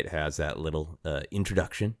ArcLight has that little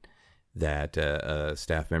introduction that a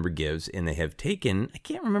staff member gives, and they have taken, I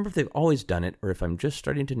can't remember if they've always done it or if I'm just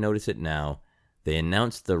starting to notice it now, they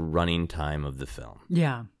announced the running time of the film.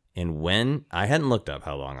 Yeah. And when, I hadn't looked up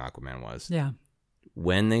how long Aquaman was. Yeah.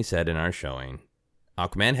 When they said in our showing,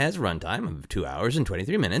 Aquaman has a runtime of 2 hours and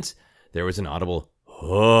 23 minutes. There was an audible,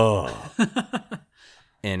 oh.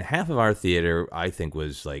 And half of our theater, I think,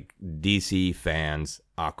 was like DC fans,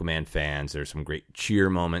 Aquaman fans. There's some great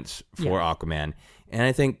cheer moments for Aquaman. And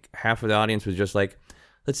I think half of the audience was just like,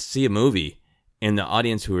 let's see a movie. And the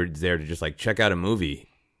audience who were there to just like check out a movie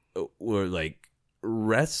were like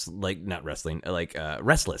restless.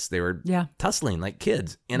 They were tussling like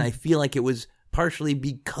kids. And I feel like it was partially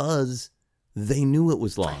because they knew it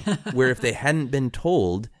was long. Where if they hadn't been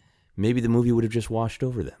told, maybe the movie would have just washed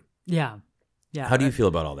over them. Yeah. Yeah. How do you feel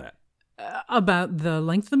about all that? About the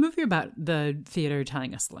length of the movie, or about the theater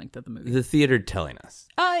telling us the length of the movie? The theater telling us.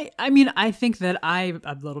 I mean, I think that I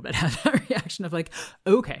a little bit had that reaction of like,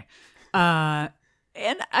 okay. And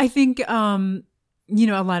I think, a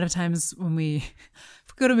lot of times when we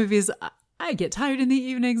go to movies, I get tired in the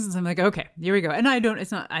evenings, and so I'm like, okay, here we go. And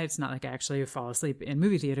it's not like I actually fall asleep in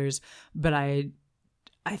movie theaters, but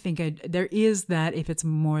I think there is that, if it's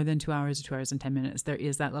more than 2 hours or 2 hours and 10 minutes, there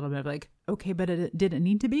is that little bit of like, okay, but did it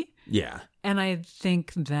need to be? Yeah. And I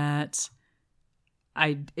think that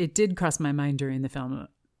it did cross my mind during the film,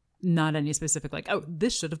 not any specific like, oh,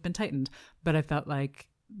 this should have been tightened, but I felt like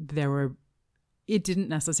it didn't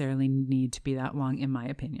necessarily need to be that long, in my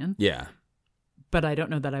opinion. Yeah. But I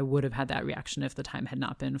don't know that I would have had that reaction if the time had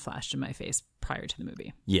not been flashed in my face prior to the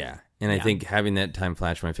movie. Yeah. And I think having that time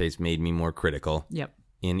flash in my face made me more critical. Yep.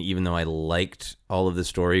 And even though I liked all of the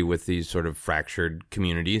story with these sort of fractured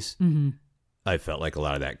communities, I felt like a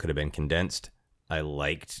lot of that could have been condensed. I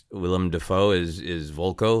liked Willem Dafoe as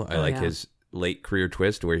Volko. I like his late career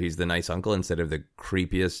twist where he's the nice uncle instead of the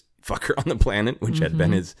creepiest fucker on the planet, which had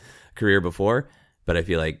been his career before. But I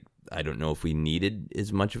feel like, I don't know if we needed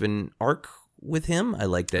as much of an arc with him. I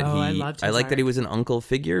like that that he was an uncle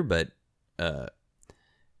figure, but there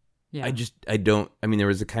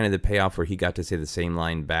was a kind of the payoff where he got to say the same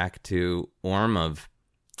line back to Orm of,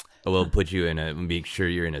 oh, we'll put you make sure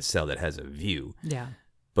you're in a cell that has a view. Yeah.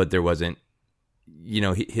 But there wasn't,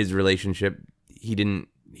 his relationship, he didn't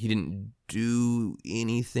do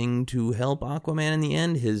anything to help Aquaman in the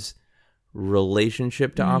end. His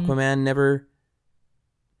relationship to Aquaman never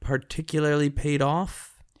particularly paid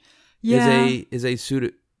off. Yeah. Is a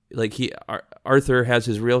suit, like Arthur has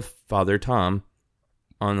his real father, Tom,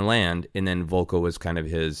 on the land, and then Volko was kind of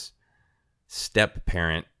his step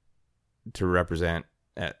parent to represent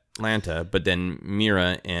Atlanta, but then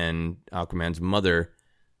Mira and Aquaman's mother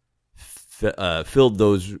filled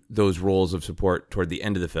those roles of support toward the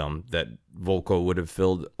end of the film that Volko would have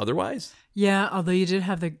filled otherwise. Yeah, although you did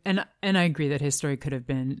have and I agree that his story could have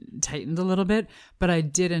been tightened a little bit, but I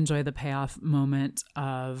did enjoy the payoff moment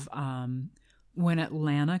of when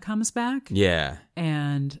Atlanta comes back. Yeah.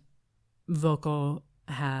 And Volko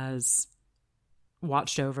has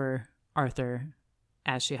watched over Arthur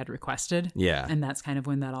as she had requested. Yeah. And that's kind of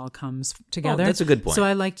when that all comes together. Oh, that's a good point. So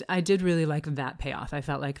I did really like that payoff. I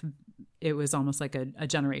felt like it was almost like a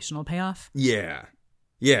generational payoff. Yeah.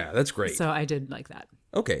 Yeah, that's great. So I did like that.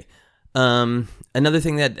 Okay. Another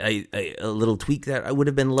thing that a little tweak that would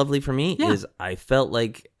have been lovely for me is I felt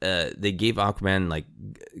like they gave Aquaman like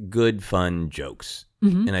good, fun jokes.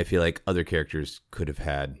 And I feel like other characters could have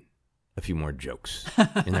had a few more jokes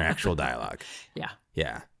in their actual dialogue. Yeah.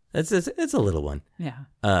 Yeah. It's a little one.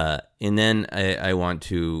 Yeah. And then I want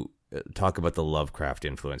to talk about the Lovecraft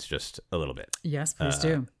influence just a little bit. Yes, please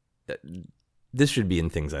do. This should be in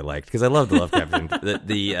things I liked because I love the Lovecraft.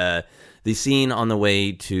 The scene on the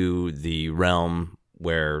way to the realm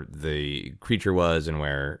where the creature was and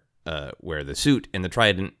where the suit and the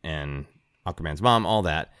trident and Aquaman's mom, all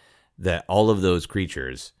that all of those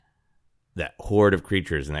creatures, that horde of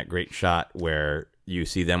creatures, and that great shot where you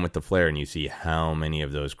see them with the flare and you see how many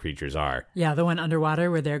of those creatures are. Yeah, the one underwater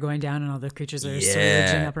where they're going down and all the creatures are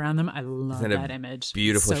surging up around them. I love that image.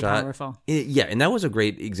 Beautiful so shot. Powerful. And that was a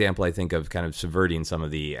great example, I think, of kind of subverting some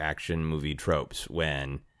of the action movie tropes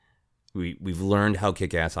when we've learned how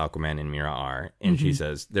kick-ass Aquaman and Mira are, and she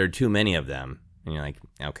says, there are too many of them. And you're like,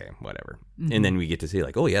 okay, whatever. And then we get to see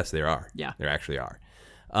like, oh, yes, there are. Yeah. There actually are.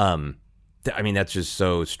 That's just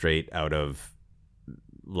so straight out of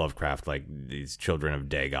Lovecraft, like these children of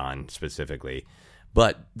Dagon specifically.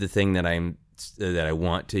 But the thing that I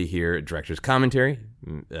want to hear a director's commentary,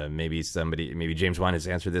 maybe James Wan has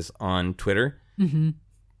answered this on Twitter.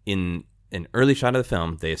 In an early shot of the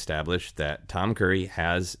film, they established that Tom Curry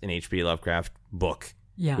has an H.P. Lovecraft book,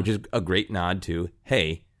 which is a great nod to,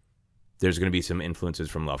 hey, there's going to be some influences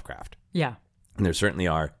from Lovecraft. Yeah. And there certainly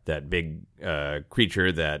are. That big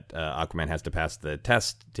creature that Aquaman has to pass the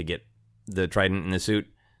test to get the trident in the suit,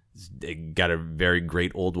 it got a very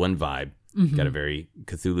great Old One vibe. Got a very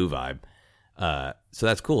Cthulhu vibe. So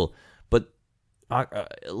that's cool. But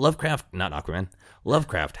Lovecraft, not Aquaman,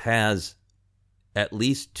 Lovecraft has at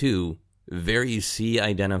least 2 very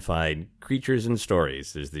sea-identified creatures and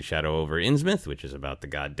stories. There's the Shadow over Innsmouth, which is about the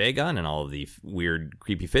god Dagon and all of the weird,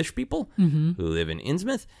 creepy fish people who live in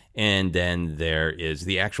Innsmouth. And then there is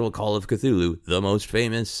the actual Call of Cthulhu, the most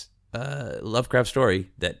famous Lovecraft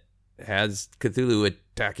story that has Cthulhu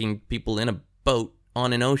attacking people in a boat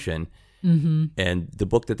on an ocean. And the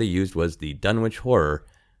book that they used was the Dunwich Horror,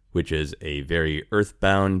 which is a very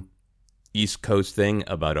earthbound East Coast thing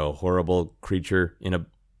about a horrible creature in a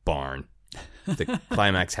barn. The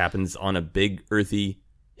climax happens on a big earthy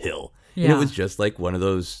hill. Yeah. And it was just like one of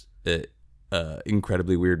those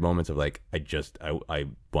incredibly weird moments of like, I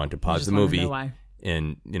want to pause the movie.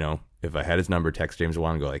 And, if I had his number, text James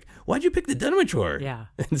Wan and go like, why'd you pick the Dunwich Horror? Yeah.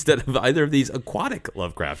 Instead of either of these aquatic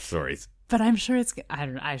Lovecraft stories. But I'm sure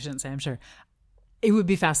I shouldn't say I'm sure. It would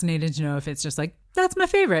be fascinating to know if it's just like, that's my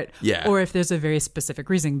favorite. Yeah. Or if there's a very specific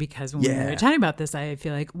reason, because when we were chatting about this, I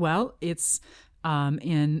feel like, well, it's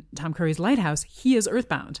in Tom Curry's Lighthouse, he is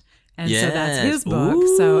earthbound. And so that's his book.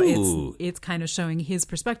 Ooh. So it's kind of showing his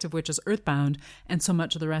perspective, which is earthbound. And so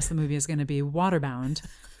much of the rest of the movie is going to be waterbound.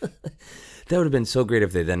 That would have been so great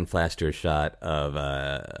if they then flashed to a shot of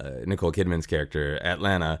Nicole Kidman's character,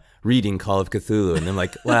 Atlanta, reading Call of Cthulhu. And then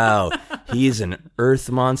like, wow, he's an earth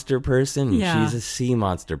monster person. Yeah. She's a sea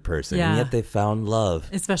monster person. Yeah. And yet they found love.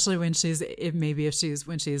 Especially when she's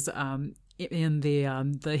in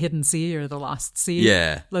the hidden sea or the lost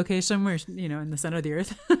sea location where, in the center of the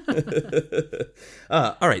earth.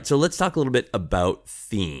 All right. So let's talk a little bit about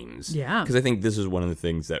themes. Yeah. Because I think this is one of the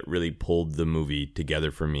things that really pulled the movie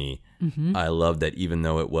together for me. Mm-hmm. I love that even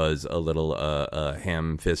though it was a little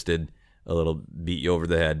ham-fisted, a little beat you over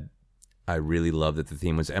the head, I really love that the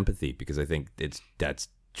theme was empathy, because I think that's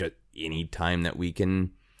just any time that we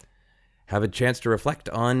can have a chance to reflect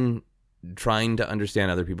on trying to understand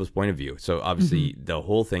other people's point of view. So obviously the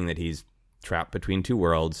whole thing that he's trapped between 2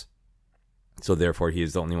 worlds, so therefore he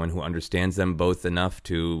is the only one who understands them both enough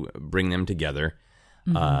to bring them together.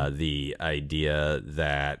 The idea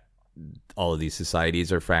that all of these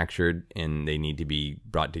societies are fractured and they need to be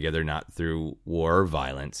brought together not through war or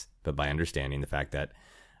violence, but by understanding the fact that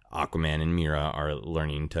Aquaman and Mira are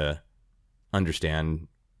learning to understand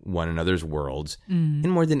one another's worlds. And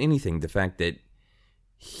more than anything, the fact that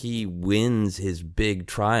he wins his big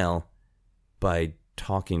trial by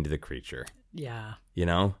talking to the creature. Yeah.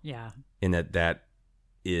 Yeah. And that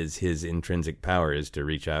is his intrinsic power, is to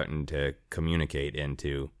reach out and to communicate and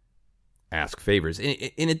to ask favors. And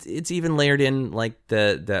it's even layered in like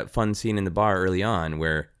that fun scene in the bar early on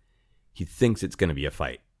where he thinks it's going to be a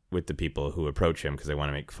fight with the people who approach him because they want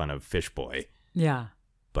to make fun of Fish Boy. Yeah.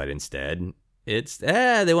 But instead, it's,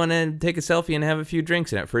 they want to take a selfie and have a few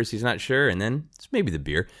drinks. And at first he's not sure. And then it's maybe the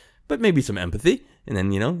beer, but maybe some empathy. And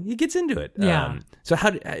then, he gets into it. Yeah. So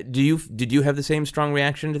did you have the same strong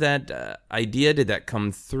reaction to that idea? Did that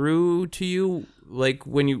come through to you? Like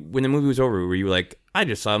when the movie was over, were you like, I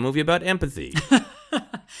just saw a movie about empathy?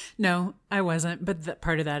 No, I wasn't. But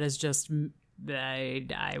part of that is just,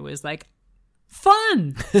 I was like,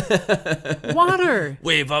 fun, water,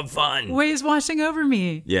 wave of fun, waves washing over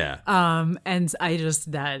me. Yeah. And I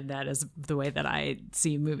just, that is the way that I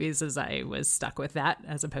see movies, is I was stuck with that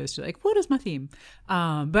as opposed to like, what is my theme?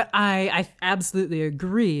 But I absolutely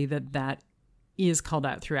agree that is called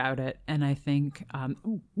out throughout it. And I think,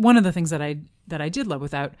 one of the things that I did love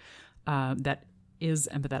without, that is,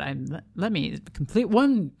 but that let me complete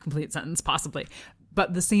one complete sentence possibly.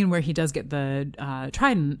 But the scene where he does get the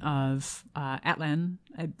trident of Atlan,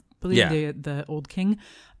 I believe the old king,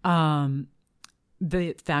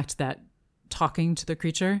 the fact that talking to the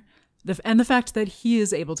creature, and the fact that he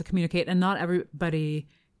is able to communicate, and not everybody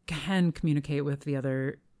can communicate with the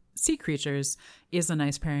other sea creatures, is a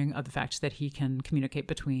nice pairing of the fact that he can communicate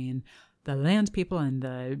between the land people and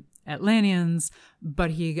the Atlanteans,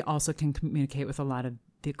 but he also can communicate with a lot of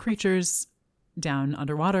the creatures down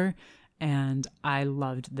underwater. And I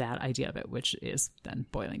loved that idea of it, which is then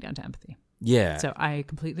boiling down to empathy. Yeah. So I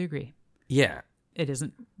completely agree. Yeah. It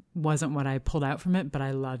wasn't what I pulled out from it, but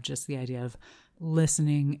I love just the idea of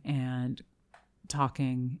listening and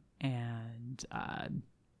talking and,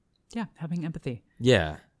 having empathy.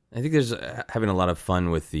 Yeah. I think there's having a lot of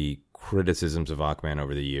fun with the criticisms of Aquaman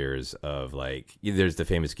over the years of like, there's the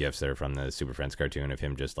famous gifs that are from the Super Friends cartoon of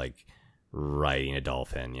him just like riding a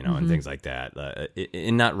dolphin, and things like that.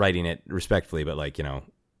 And not riding it respectfully, but like,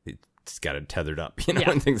 it's got it tethered up,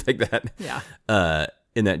 and things like that. Yeah.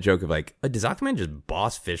 In that joke of like, does Aquaman just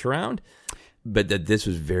boss fish around? But that this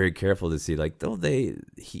was very careful to see like, though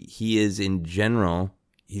he is in general,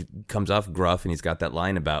 he comes off gruff, and he's got that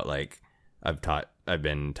line about like, I've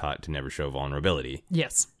been taught to never show vulnerability.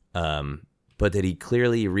 Yes. But that he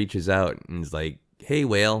clearly reaches out and is like, hey,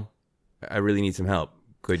 whale, I really need some help.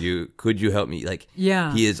 Could you help me? Like,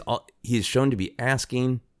 yeah, he is shown to be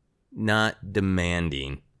asking, not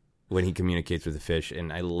demanding, when he communicates with the fish.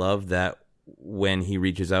 And I love that when he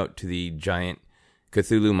reaches out to the giant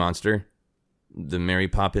Cthulhu monster, the Mary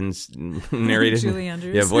Poppins narrated, Julie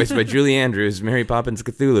Andrews. Yeah, voiced by Julie Andrews, Mary Poppins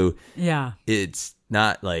Cthulhu. Yeah, it's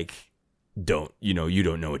not like, you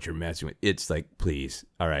don't know what you're messing with. It's like, please,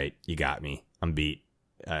 all right, you got me. I'm beat.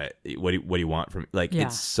 What do you want from me? Like,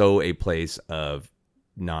 it's so a place of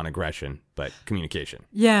non-aggression, but communication.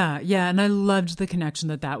 Yeah. And I loved the connection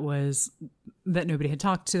that nobody had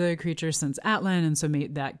talked to the creature since Atlan, and so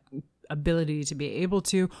made that ability to be able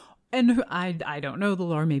to. And I don't know the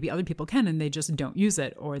lore. Maybe other people can, and they just don't use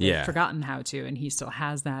it, or they've forgotten how to. And he still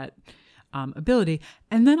has that ability.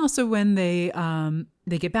 And then also when they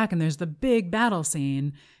get back, and there's the big battle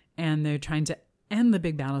scene, and they're trying to end the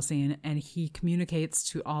big battle scene, and he communicates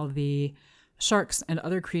to all the sharks and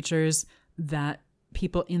other creatures that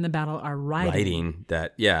people in the battle are riding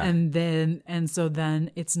that. Yeah. And so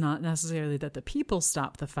then it's not necessarily that the people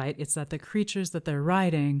stop the fight, it's that the creatures that they're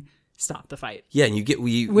riding stop the fight. Yeah.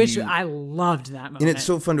 And I loved that moment. And it's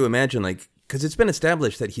so fun to imagine, like, because it's been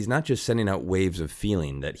established that he's not just sending out waves of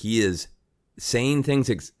feeling, that he is saying things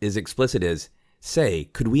as explicit as, say,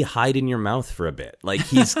 could we hide in your mouth for a bit? Like,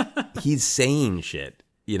 he's saying shit,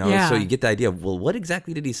 So you get the idea of, well, what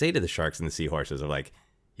exactly did he say to the sharks and the seahorses? Of like,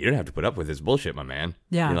 you don't have to put up with this bullshit, my man.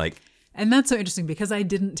 Yeah. You're like, and that's so interesting, because I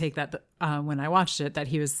didn't take that when I watched it, that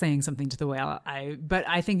he was saying something to the whale. But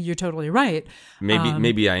I think you're totally right.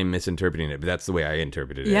 Maybe I am misinterpreting it, but that's the way I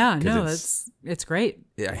interpreted it. Yeah, no, it's great.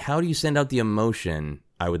 How do you send out the emotion,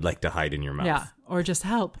 I would like to hide in your mouth? Yeah, or just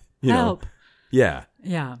help. Help. Yeah.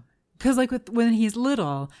 Yeah. Because like when he's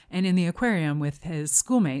little and in the aquarium with his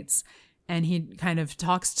schoolmates, and he kind of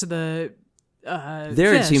talks to the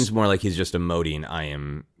there fish. It seems more like he's just emoting, I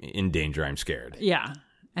am in danger, I'm scared. Yeah.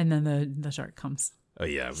 And then the shark comes. Oh,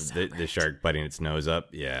 yeah. The shark butting its nose up.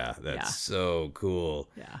 Yeah. That's so cool.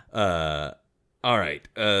 Yeah. All right.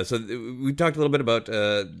 So we talked a little bit about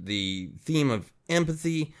the theme of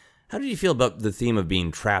empathy. How did you feel about the theme of being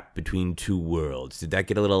trapped between two worlds? Did that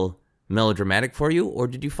get a little melodramatic for you, or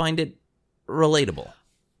did you find it relatable?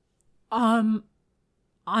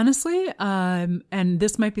 Honestly, and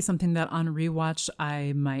this might be something that on rewatch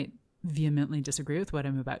I might vehemently disagree with what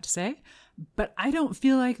I'm about to say, but I don't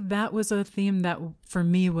feel like that was a theme that for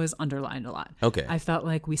me was underlined a lot. Okay. I felt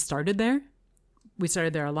like we started there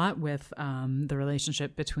a lot with the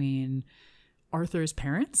relationship between Arthur's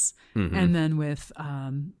parents, and then with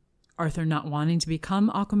Arthur not wanting to become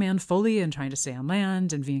Aquaman fully and trying to stay on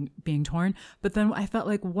land and being torn. But then I felt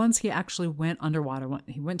like once he actually went underwater, when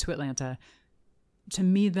he went to Atlanta, to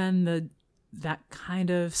me then that kind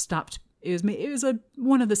of stopped. It was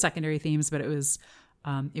one of the secondary themes, but it was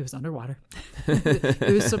underwater.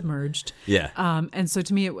 It was submerged. Yeah. And so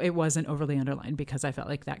to me, it wasn't overly underlined, because I felt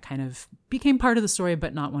like that kind of became part of the story,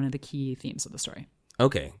 but not one of the key themes of the story.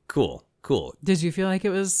 Okay, cool. Did you feel like it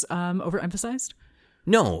was overemphasized?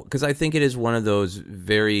 No, because I think it is one of those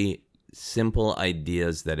very simple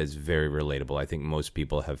ideas that is very relatable. I think most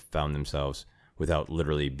people have found themselves, without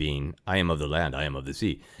literally being, I am of the land, I am of the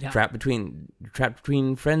sea, trapped between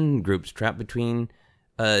friend groups, trapped between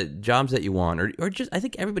jobs that you want, or just, I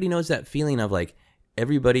think everybody knows that feeling of like,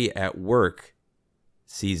 everybody at work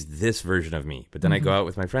sees this version of me, but then I go out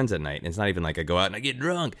with my friends at night, and it's not even like I go out and I get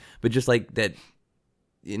drunk, but just like that.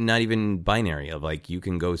 Not even binary of like, you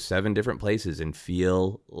can go 7 different places and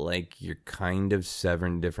feel like you're kind of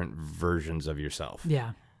 7 different versions of yourself.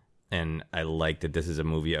 Yeah. And I like that this is a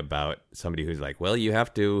movie about somebody who's like, well, you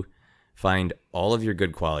have to find all of your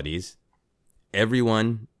good qualities.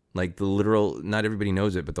 Everyone, like the literal, not everybody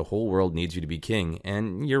knows it, but the whole world needs you to be king.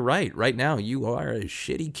 And you're right. Right now, you are a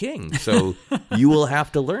shitty king. So you will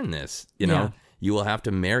have to learn this, you know? Yeah. You will have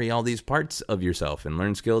to marry all these parts of yourself and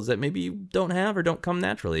learn skills that maybe you don't have or don't come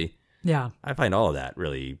naturally. Yeah. I find all of that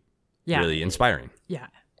really inspiring. Yeah.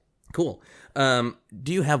 Cool. Do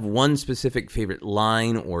you have one specific favorite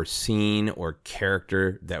line or scene or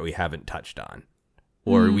character that we haven't touched on?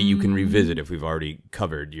 Or you can revisit if we've already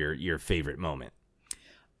covered your favorite moment?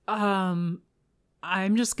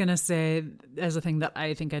 I'm just going to say, as a thing that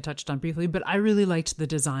I think I touched on briefly, but I really liked the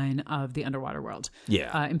design of the underwater world.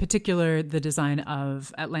 Yeah. In particular, the design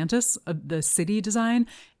of Atlantis, the city design,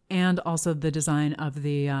 and also the design of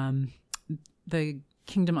the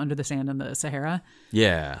kingdom under the sand in the Sahara.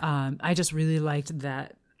 Yeah. I just really liked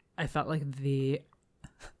that. I felt like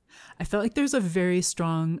I felt like there's a very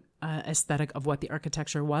strong aesthetic of what the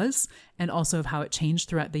architecture was and also of how it changed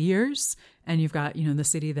throughout the years. And you've got, the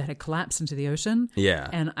city that had collapsed into the ocean. Yeah.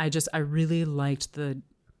 And I really liked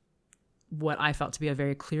what I felt to be a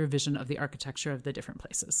very clear vision of the architecture of the different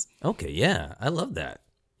places. Okay, yeah. I love that.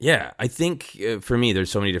 Yeah, I think for me, there's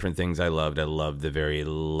so many different things I loved. I loved the very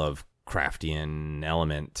Lovecraftian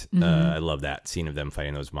element. I love that scene of them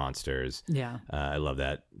fighting those monsters. Yeah. I love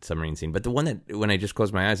that submarine scene. But the one that, when I just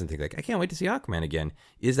close my eyes and think, like, I can't wait to see Aquaman again,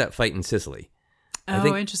 is that fight in Sicily.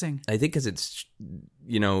 Interesting. I think because it's,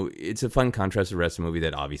 it's a fun contrast to the rest of the movie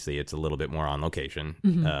that obviously it's a little bit more on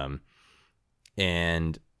location.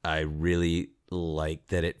 And I really like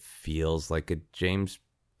that it feels like a James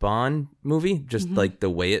Bond movie, just like the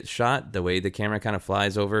way it's shot, the way the camera kind of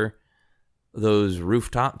flies over those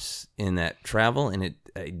rooftops in that travel. And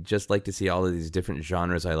I just like to see all of these different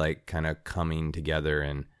genres I like kind of coming together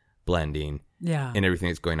and blending. Yeah. And everything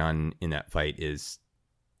that's going on in that fight is,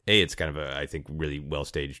 it's kind of I think, really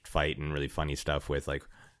well-staged fight and really funny stuff with, like,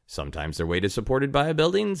 sometimes their weight is supported by a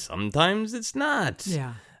building, sometimes it's not.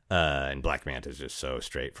 Yeah. And Black Manta is just so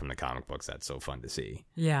straight from the comic books. That's so fun to see.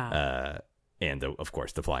 Yeah. And of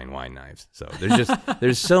course the flying wine knives. So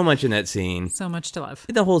there's so much in that scene. So much to love.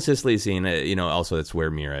 The whole Sicily scene, also that's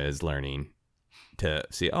where Mira is learning to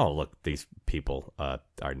see, oh, look, these people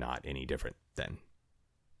are not any different than,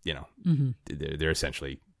 they're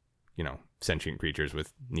essentially, sentient creatures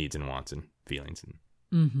with needs and wants and feelings.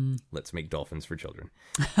 And let's make dolphins for children.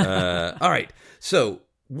 All right. So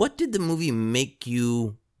what did the movie make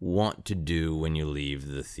you want to do when you leave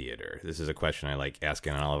the theater? This is a question I like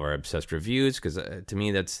asking on all of our Obsessed reviews, because to me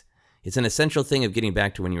it's an essential thing of getting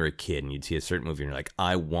back to when you were a kid and you'd see a certain movie and you're like,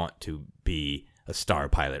 I want to be a star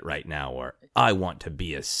pilot right now, or I want to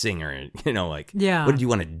be a singer. What did you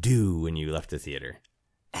want to do when you left the theater?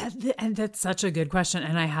 And that's such a good question,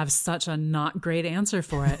 and I have such a not great answer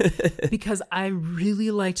for it because I really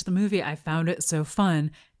liked the movie. I found it so fun,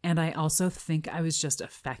 and I also think I was just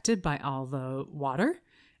affected by all the water.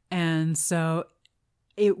 And so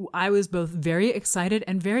I was both very excited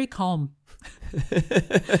and very calm.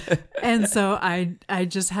 And so I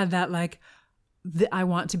just had that, like, I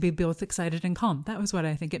want to be both excited and calm. That was what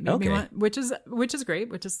I think it made me want, which is great,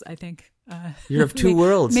 which is, I think, you're of two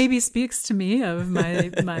worlds. Maybe speaks to me of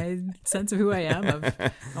my sense of who I am.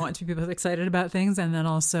 I want to be both excited about things and then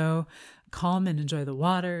also calm and enjoy the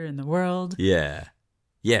water and the world. Yeah.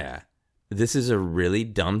 Yeah. This is a really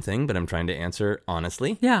dumb thing, but I'm trying to answer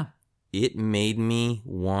honestly. Yeah. It made me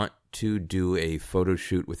want to do a photo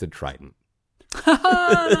shoot with a trident.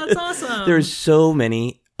 That's awesome. There's so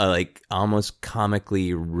many almost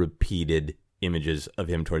comically repeated images of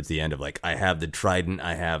him towards the end of, like, I have the trident,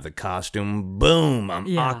 I have the costume, boom, I'm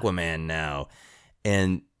Aquaman now.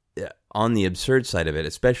 And on the absurd side of it,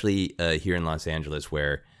 especially here in Los Angeles,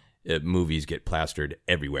 where movies get plastered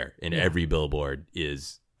everywhere and every billboard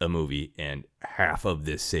is a movie, and half of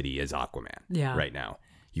this city is Aquaman right now.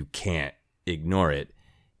 You can't ignore it.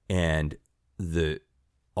 And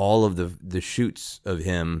all of the shoots of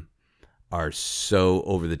him are so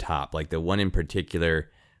over the top. Like the one in particular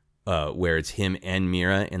where it's him and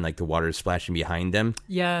Mira and, like, the water is splashing behind them.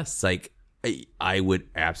 Yes. It's like, I would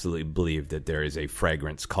absolutely believe that there is a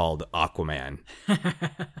fragrance called Aquaman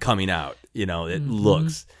coming out. It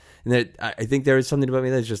looks. And that I think there is something about me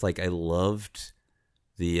that's just like, I loved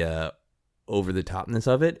the over the topness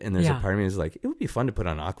of it, and there's a part of me that's like, it would be fun to put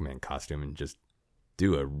on an Aquaman costume and just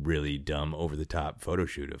do a really dumb over the top photo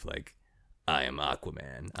shoot of, like, I am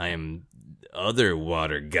Aquaman, I am other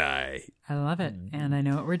water guy. I love it, and I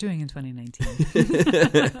know what we're doing in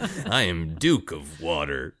 2019. I am Duke of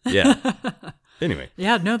Water. Yeah. Anyway.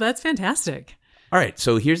 Yeah, no, that's fantastic. All right,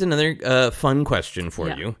 so here's another fun question for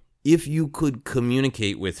you. If you could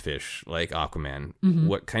communicate with fish like Aquaman,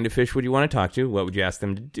 what kind of fish would you want to talk to? What would you ask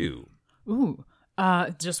them to do? Ooh,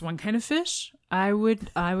 just one kind of fish? I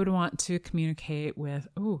would want to communicate with.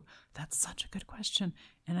 Ooh, that's such a good question,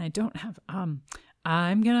 and I don't have. I'm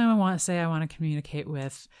gonna want to say I want to communicate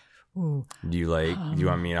with. Ooh, do you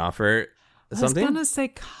want me to offer something? I was gonna say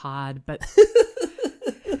cod, but.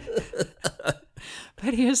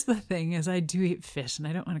 But here's the thing: is I do eat fish, and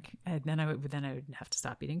I don't want to. Then I would have to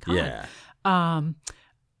stop eating cod. Yeah.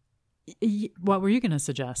 What were you going to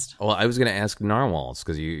suggest? Well, I was going to ask narwhals,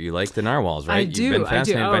 because you like the narwhals, right? I do. You've been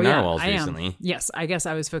fascinated by narwhals recently. Yes, I guess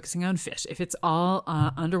I was focusing on fish. If it's all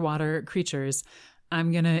underwater creatures,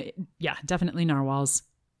 I'm going to, definitely narwhals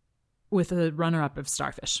with a runner-up of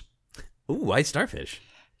starfish. Ooh, why starfish?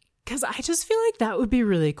 Because I just feel like that would be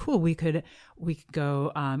really cool. We could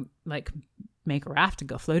go make a raft and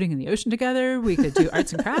go floating in the ocean together. We could do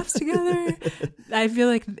arts and crafts together. I feel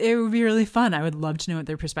like it would be really fun. I would love to know what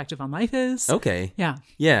their perspective on life is. Okay. Yeah.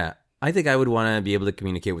 Yeah. I think I would want to be able to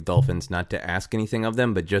communicate with dolphins, not to ask anything of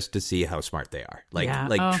them, but just to see how smart they are.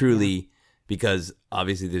 Truly, because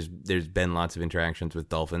obviously there's been lots of interactions with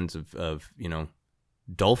dolphins of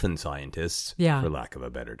dolphin scientists, for lack of a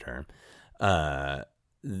better term.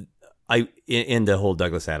 In the whole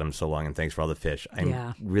Douglas Adams So Long and Thanks for All the Fish,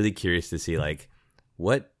 I'm really curious to see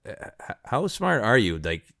how smart are you?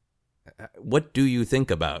 Like, what do you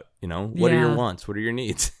think about? What are your wants? What are your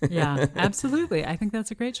needs? Yeah, absolutely. I think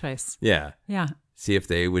that's a great choice. Yeah. Yeah. See if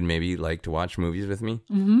they would maybe like to watch movies with me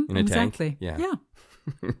in a tank. Exactly. Yeah. Yeah.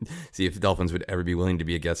 See if dolphins would ever be willing to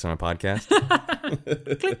be a guest on a podcast.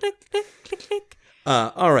 Click, click, click, click, click.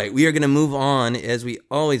 All right, we are going to move on, as we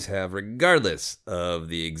always have, regardless of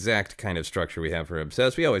the exact kind of structure we have for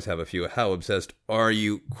Obsessed. We always have a few how obsessed are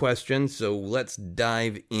you questions, so let's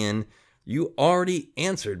dive in. You already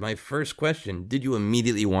answered my first question. Did you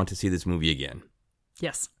immediately want to see this movie again?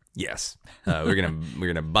 Yes. Yes. We're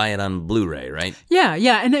gonna buy it on Blu-ray, right? Yeah,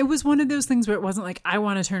 yeah. And it was one of those things where it wasn't like I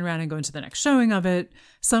want to turn around and go into the next showing of it.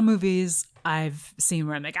 Some movies I've seen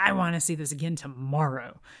where I'm like, I want to see this again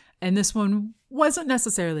tomorrow. And this one wasn't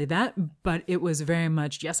necessarily that, but it was very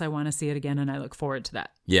much, yes, I want to see it again, and I look forward to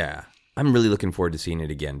that. Yeah. I'm really looking forward to seeing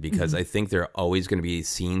it again because I think there are always going to be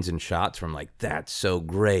scenes and shots from like, that's so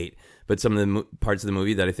great. But some of the parts of the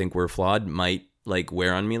movie that I think were flawed might like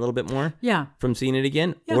wear on me a little bit more from seeing it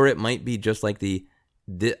again. Yeah. Or it might be just like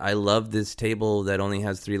I love this table that only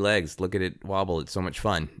has 3 legs. Look at it wobble. It's so much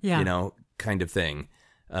fun, kind of thing.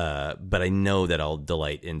 But I know that I'll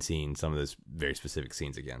delight in seeing some of those very specific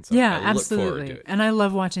scenes again. So I absolutely. look forward to it. And I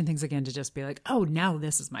love watching things again to just be like, oh, now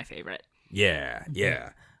this is my favorite. Yeah, yeah.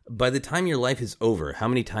 By the time your life is over, how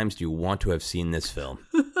many times do you want to have seen this film?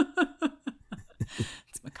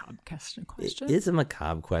 It's a macabre question. It is a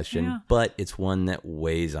macabre question, but it's one that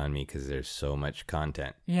weighs on me because there's so much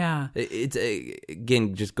content. Yeah. It's,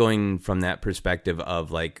 again, just going from that perspective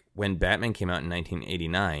of like when Batman came out in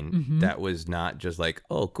 1989, that was not just like,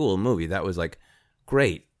 oh, cool movie. That was like,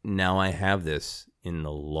 great. Now I have this in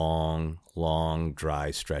the long, long,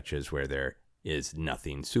 dry stretches where there is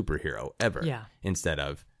nothing superhero ever. Yeah. Instead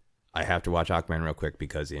of, I have to watch Aquaman real quick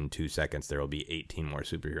because in 2 seconds there will be 18 more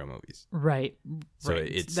superhero movies. Right. So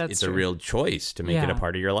it's a real choice to make it a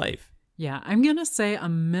part of your life. Yeah. I'm going to say a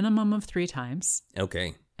minimum of 3 times.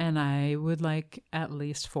 Okay. And I would like at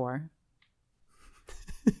least 4.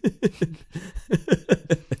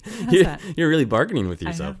 You're really bargaining with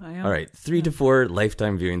yourself. I am. All right. 3 to 4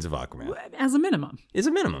 lifetime viewings of Aquaman. As a minimum. Is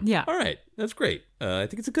a minimum. Yeah. All right. That's great. I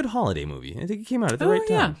think it's a good holiday movie. I think it came out at the right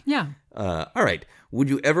time. Yeah. All right. Would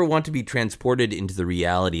you ever want to be transported into the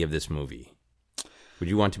reality of this movie? Would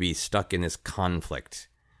you want to be stuck in this conflict?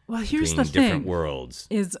 Well, here's the thing. Different worlds.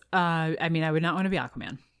 I would not want to be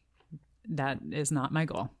Aquaman. That is not my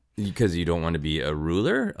goal. Because you don't want to be a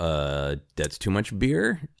ruler? That's too much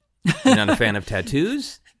beer? You're not a fan of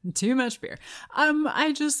tattoos? Too much beer.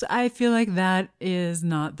 I feel like that is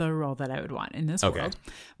not the role that I would want in this world.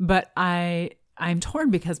 But I'm torn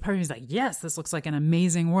because part of me is like, yes, this looks like an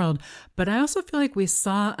amazing world. But I also feel like we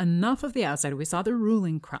saw enough of the outside. We saw the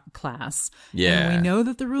ruling class. Yeah. And we know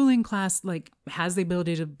that the ruling class like has the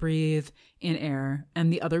ability to breathe in air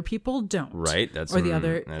and the other people don't. Right. That's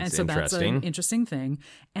that's an interesting thing.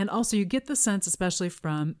 And also you get the sense, especially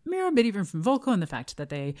from Mira, but even from Volko and the fact that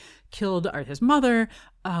they killed Arthur's mother.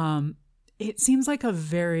 It seems like a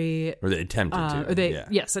very... Or they attempted to.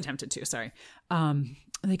 Yes, attempted to, sorry.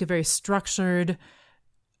 Like a very structured,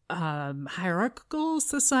 hierarchical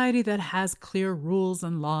society that has clear rules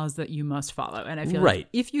and laws that you must follow. And I feel like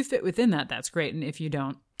if you fit within that, that's great. And if you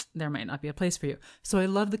don't, there might not be a place for you. So I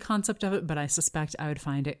love the concept of it, but I suspect I would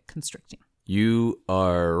find it constricting. You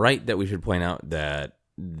are right that we should point out that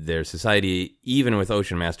their society, even with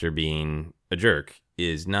Ocean Master being a jerk,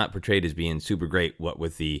 is not portrayed as being super great, what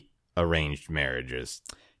with the arranged marriages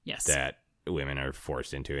that women are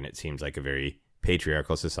forced into. And it seems like a very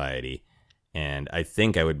patriarchal society. And I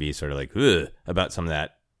think I would be sort of like, ugh, about some of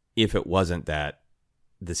that if it wasn't that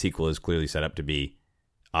the sequel is clearly set up to be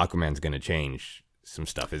Aquaman's going to change some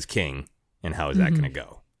stuff as king. And how is that going to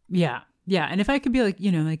go? Yeah. Yeah. And if I could be like,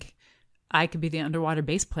 like I could be the underwater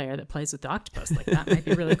bass player that plays with the octopus. Like that might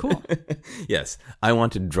be really cool. Yes. I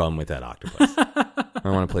want to drum with that octopus. I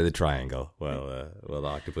want to play the triangle while the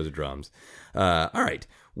octopus drums. All right.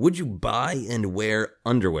 Would you buy and wear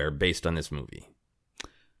underwear based on this movie?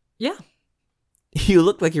 Yeah. You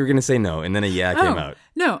looked like you were going to say no, and then a came out.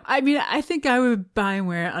 No, I think I would buy and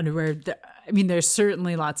wear underwear. There's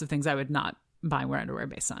certainly lots of things I would not buying wear underwear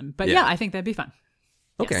based on. But yeah, I think that'd be fun.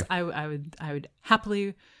 Okay. Yes, I would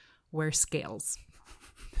happily wear scales.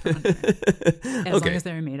 As long as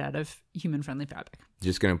they're made out of human-friendly fabric.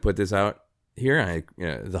 Just going to put this out here.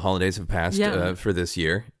 The holidays have passed for this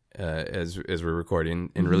year as we're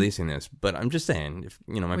recording and releasing this. But I'm just saying, if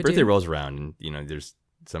my birthday rolls around and there's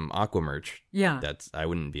some Aqua merch, I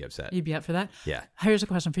wouldn't be upset. You'd be up for that? Yeah. Here's a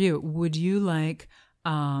question for you. Would you like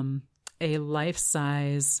a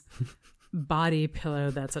life-size body pillow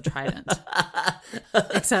that's a trident?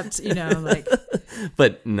 Except,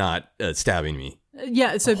 but not stabbing me.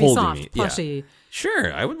 Yeah, so it'd be soft, plushy. Yeah.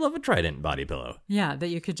 Sure, I would love a trident body pillow. Yeah, that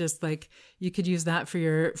you could just you could use that for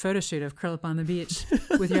your photo shoot of curl up on the beach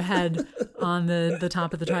with your head on the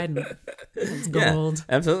top of the trident. It's gold.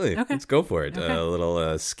 Yeah, absolutely. Okay. Let's go for it. Okay. A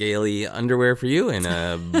little scaly underwear for you and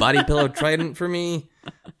a body pillow trident for me,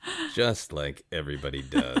 just like everybody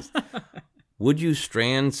does. Would you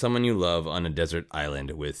strand someone you love on a desert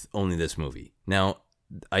island with only this movie? Now,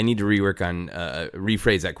 I need to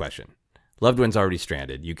rephrase that question. Loved one's already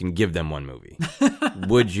stranded. You can give them one movie.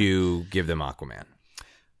 Would you give them Aquaman?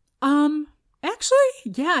 Actually,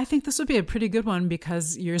 yeah, I think this would be a pretty good one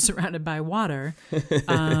because you're surrounded by water.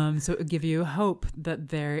 So it would give you hope that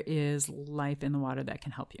there is life in the water that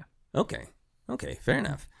can help you. Okay, fair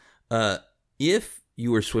enough. If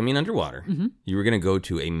you were swimming underwater, you were going to go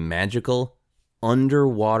to a magical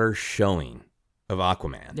underwater showing of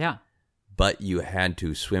Aquaman. Yeah. But you had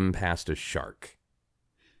to swim past a shark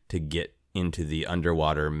to get into the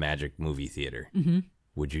underwater magic movie theater.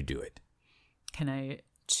 Would you do it? Can I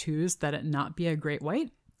choose that it not be a great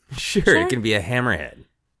white? Sure. It can be a hammerhead.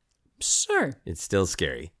 Sure. It's still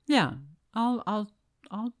scary. Yeah. I'd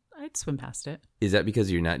swim past it. Is that because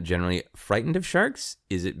you're not generally frightened of sharks?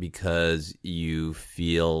 Is it because you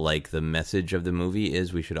feel like the message of the movie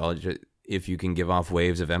is we should all if you can give off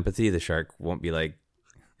waves of empathy, the shark won't be like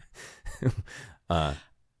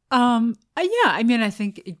yeah, I mean, I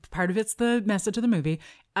think part of it's the message of the movie.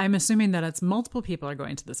 I'm assuming that it's multiple people are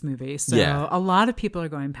going to this movie. So a lot of people are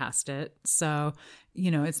going past it. So,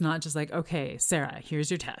 it's not just like, okay, Sarah, here's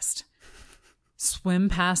your test. Swim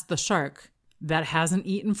past the shark that hasn't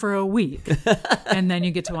eaten for a week. And then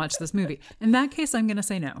you get to watch this movie. In that case, I'm going to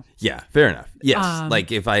say no. Yeah, fair enough. Yes.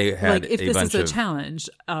 If I had if this is a challenge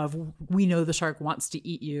of we know the shark wants to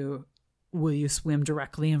eat you, will you swim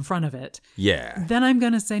directly in front of it? Yeah. Then I'm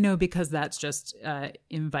going to say no because that's just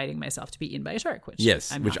inviting myself to be eaten by a shark, which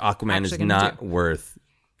Aquaman is not worth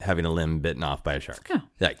having a limb bitten off by a shark.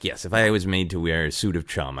 Yeah. Yes, if I was made to wear a suit of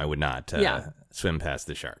chum, I would not swim past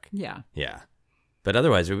the shark. Yeah. Yeah. But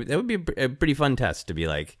otherwise, that would be a pretty fun test to be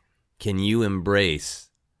like, can you embrace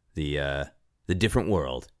the different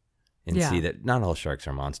world and see that not all sharks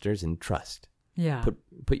are monsters and trust. Yeah.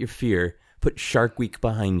 Put your fear, put Shark Week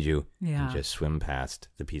behind you and just swim past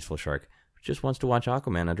the peaceful shark who just wants to watch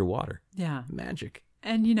Aquaman underwater. Yeah. Magic.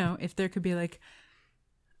 And, if there could be like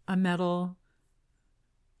a metal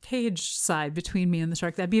cage side between me and the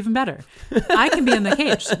shark, that'd be even better. I can be in the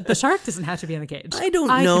cage. The shark doesn't have to be in the cage. I don't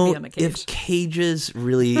know if cages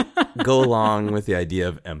really go along with the idea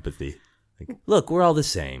of empathy. Like, look, we're all the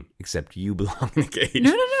same, except you belong in the cage.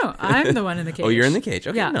 No. I'm the one in the cage. Oh, you're in the cage.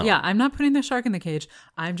 Okay, yeah. I'm not putting the shark in the cage.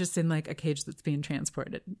 I'm just in like a cage that's being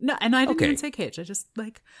transported. No, and I didn't even say cage. I just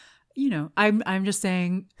like, I'm just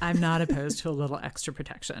saying I'm not opposed to a little extra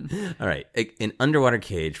protection. All right. An underwater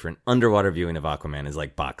cage for an underwater viewing of Aquaman is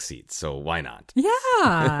like box seats, so why not?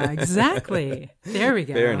 Yeah, exactly. There we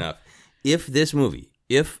go. Fair enough. If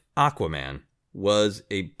Aquaman was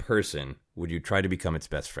a person, would you try to become its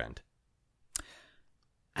best friend?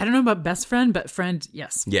 I don't know about best friend, but friend,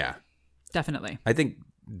 yes. Yeah. Definitely. I think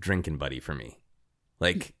drinking buddy for me.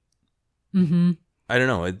 Like, I don't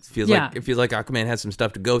know. It feels like Aquaman has some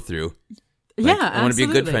stuff to go through. Like, I want to be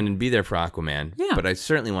a good friend and be there for Aquaman. Yeah. But I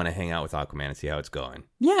certainly want to hang out with Aquaman and see how it's going.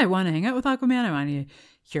 Yeah, I want to hang out with Aquaman. I want to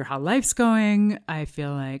hear how life's going. I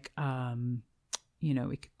feel like, we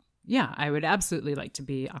could. Yeah, I would absolutely like to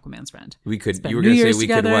be Aquaman's friend. We could. Spend you were going to say we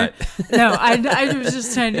together. Could what? No, I was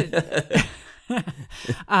just trying to.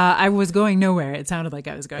 I was going nowhere. It sounded like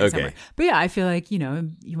I was going somewhere. But yeah, I feel like, you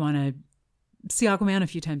want to see Aquaman a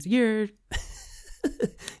few times a year.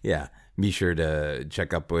 Yeah. Be sure to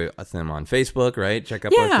check up with them on Facebook, right? Check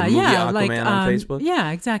up with the movie Aquaman on Facebook.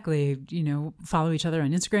 Yeah, exactly. Follow each other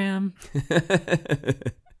on Instagram.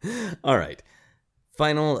 All right.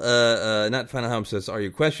 Final, not final How Obsessed Are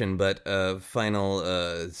You question, but final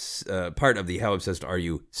part of the How Obsessed Are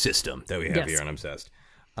You system that we have here on Obsessed.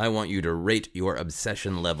 I want you to rate your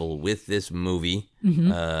obsession level with this movie.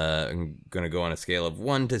 I'm going to go on a scale of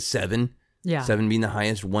 1 to 7. Yeah. 7 being the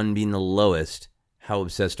highest, 1 being the lowest. how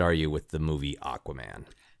obsessed are you with the movie Aquaman?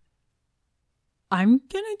 I'm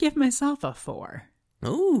going to give myself a 4.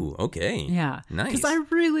 Oh, okay. Yeah. Nice. Because I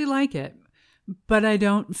really like it, but I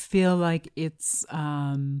don't feel like it's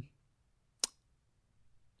going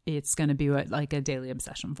to be like a daily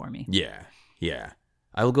obsession for me. Yeah.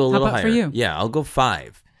 I will go a little about higher. for you? Yeah, I'll go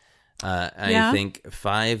 5. Yeah? I think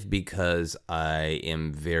 5 because I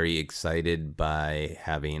am very excited by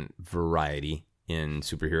having variety in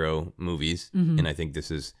superhero movies, and I think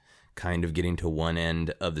this is kind of getting to one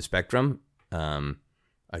end of the spectrum.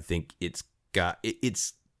 I think it's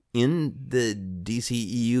in the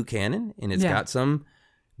DCEU canon, and it's got some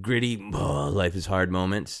gritty life is hard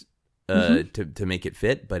moments to make it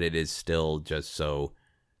fit, but it is still just so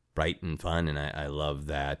bright and fun, and I love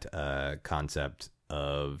that concept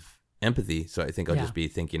of empathy. So I think I'll just be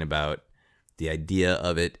thinking about the idea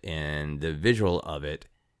of it and the visual of it,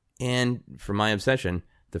 and for my obsession,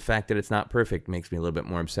 the fact that it's not perfect makes me a little bit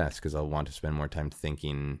more obsessed because I'll want to spend more time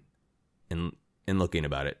thinking and looking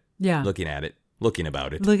about it. Yeah. Looking at it. Looking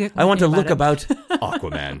about it. I want to look about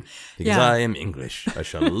Aquaman because Yeah. I am English. I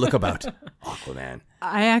shall look about Aquaman.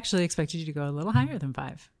 I actually expected you to go a little higher than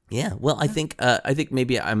 5. Yeah, well, I think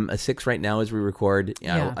maybe I'm a 6 right now as we record.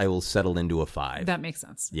 Yeah. I will settle into a 5. That makes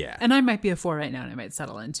sense. Yeah. And I might be a 4 right now, and I might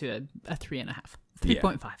settle into a 3.5.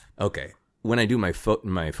 3.5. Okay. When I do my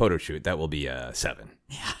photo shoot, that will be a 7.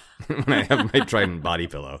 Yeah. When I have my Trident body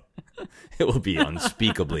pillow, it will be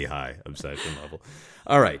unspeakably high obsession level.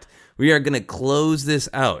 All right. We are going to close this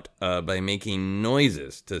out by making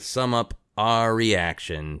noises to sum up our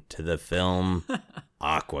reaction to the film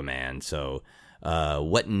Aquaman. So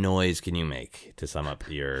what noise can you make to sum up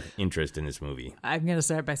your interest in this movie? I'm going to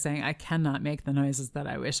start by saying I cannot make the noises that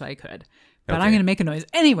I wish I could. But Okay. I'm going to make a noise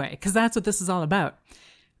anyway, because that's what this is all about.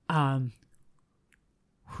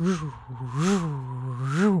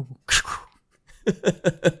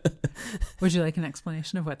 Would you like an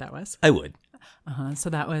explanation of what that was? I would. So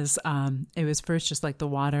that was, it was first just like the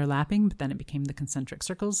water lapping, but then it became the concentric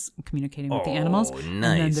circles communicating with the animals. Nice. And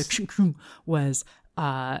then the was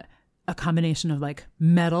a combination of like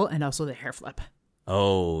metal and also the hair flip.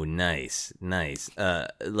 Oh, nice.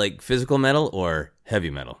 Like physical metal or heavy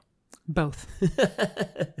metal? Both.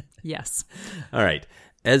 Yes. All right.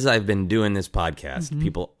 As I've been doing this podcast,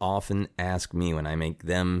 people often ask me when I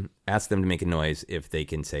ask them to make a noise if they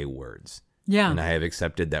can say words. Yeah. And I have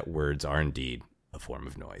accepted that words are indeed a form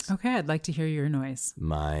of noise. Okay, I'd like to hear your noise.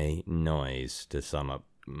 My noise, to sum up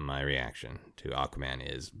my reaction to Aquaman,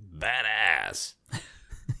 is badass.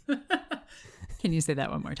 Can you say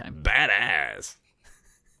that one more time? Badass.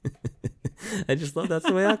 I just love that's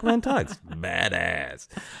the way Aquaman talks. Badass.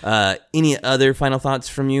 Any other final thoughts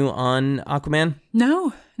from you on Aquaman?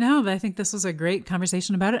 No, but I think this was a great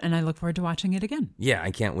conversation about it, and I look forward to watching it again. Yeah, I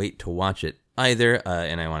can't wait to watch it either.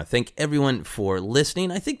 And I want to thank everyone for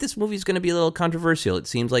listening. I think this movie is going to be a little controversial. It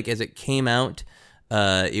seems like as it came out,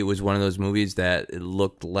 it was one of those movies that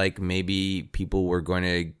looked like maybe people were going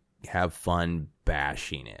to have fun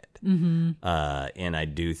bashing it. And I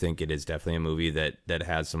do think it is definitely a movie that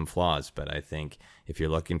has some flaws. But I think if you're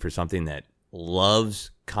looking for something that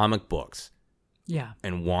loves comic books, Yeah.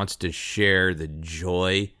 and wants to share the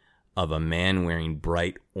joy of a man wearing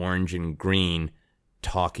bright orange and green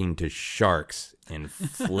talking to sharks and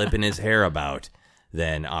flipping his hair about,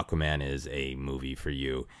 then Aquaman is a movie for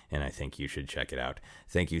you, and I think you should check it out.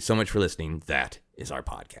 Thank you so much for listening. That is our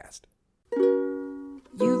podcast.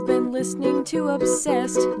 You've been listening to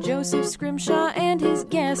Obsessed. Joseph Scrimshaw and his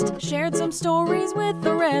guest shared some stories with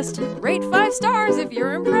the rest. Rate 5 stars if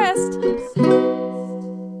you're impressed.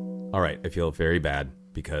 All right, I feel very bad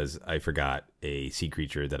because I forgot a sea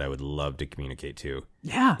creature that I would love to communicate to,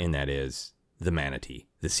 Yeah. and that is the manatee,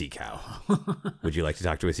 the sea cow. Would you like to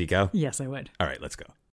talk to a sea cow? Yes, I would. All right, let's go.